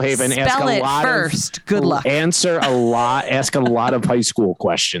Schuylkill Haven. Ask Spell a it lot first. Good luck. Answer a lot. Ask a lot of high school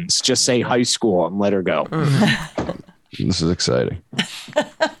questions. Just say high school and let her go. This is exciting.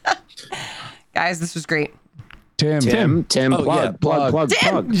 Guys, this was great. Tim. Tim, Oh, yeah, plug.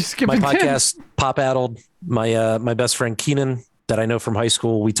 You skipped My Tim. podcast, Pop Addled, my best friend Keenan, that I know from high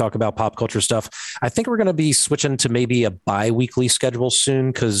school. We talk about pop culture stuff. I think we're going to be switching to maybe a bi-weekly schedule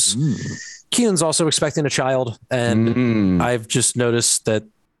soon because Keenan's also expecting a child. And I've just noticed that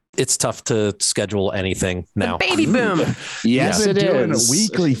it's tough to schedule anything now. Baby boom. Yes, You've it been doing is. it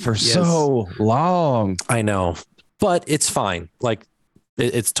weekly for so long. I know, but it's fine. Like,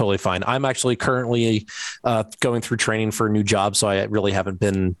 it's totally fine. I'm actually currently going through training for a new job, so I really haven't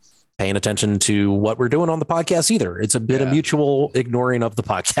been paying attention to what we're doing on the podcast either. It's a bit of mutual ignoring of the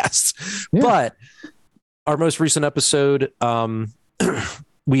podcasts. But our most recent episode,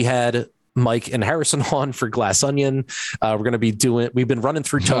 we had Mike and Harrison on for Glass Onion. We've been running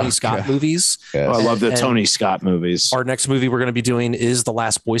through Tony Scott movies. Yes. Oh, I love the And- Tony Scott movies. Our next movie we're going to be doing is The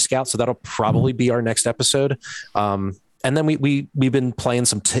Last Boy Scout. So that'll probably be our next episode. And then we've been playing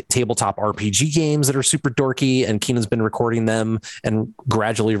some tabletop RPG games that are super dorky, and Keenan's been recording them and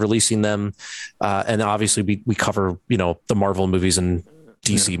gradually releasing them. And obviously we cover, the Marvel movies and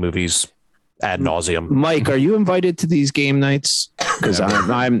DC movies ad nauseum. Mike, are you invited to these game nights? Because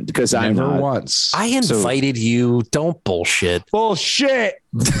I'm Never not. once. I invited you. Don't bullshit. Bullshit.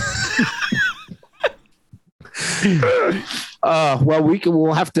 Well, we're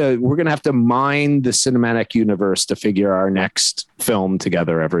gonna have to mine the cinematic universe to figure our next film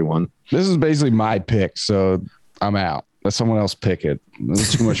together, everyone. This is basically my pick, so I'm out. Let someone else pick it.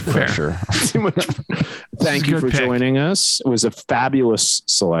 There's too much pressure. Too much. Thank you good for pick. joining us. It was a fabulous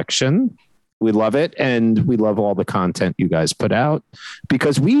selection. We love it, and we love all the content you guys put out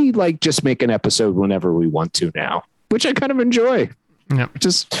because we just make an episode whenever we want to now, which I kind of enjoy. Yeah.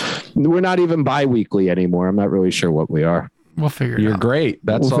 We're not even bi-weekly anymore. I'm not really sure what we are. We'll figure it You're out. great.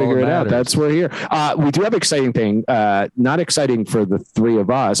 That's We'll all figure that it out. matters. That's we're here. We do have exciting thing. Not exciting for the three of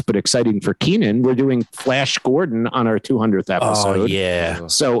us, but exciting for Keenan. We're doing Flash Gordon on our 200th episode. Oh, yeah.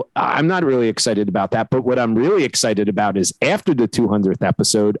 So I'm not really excited about that. But what I'm really excited about is after the 200th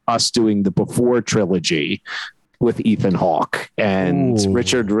episode, us doing the Before trilogy with Ethan Hawke and Ooh.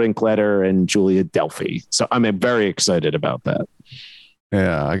 Richard Linkletter and Julia Delphi. So I'm very excited about that.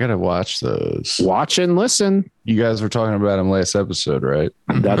 Yeah, I gotta watch those. Watch and listen. You guys were talking about them last episode, right?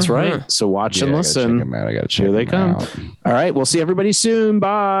 That's right. So watch and I gotta listen. check them out. I gotta check Here they them come. out. All right. We'll see everybody soon.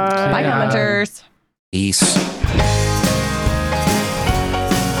 Bye. Bye, Yeah. commenters. Peace.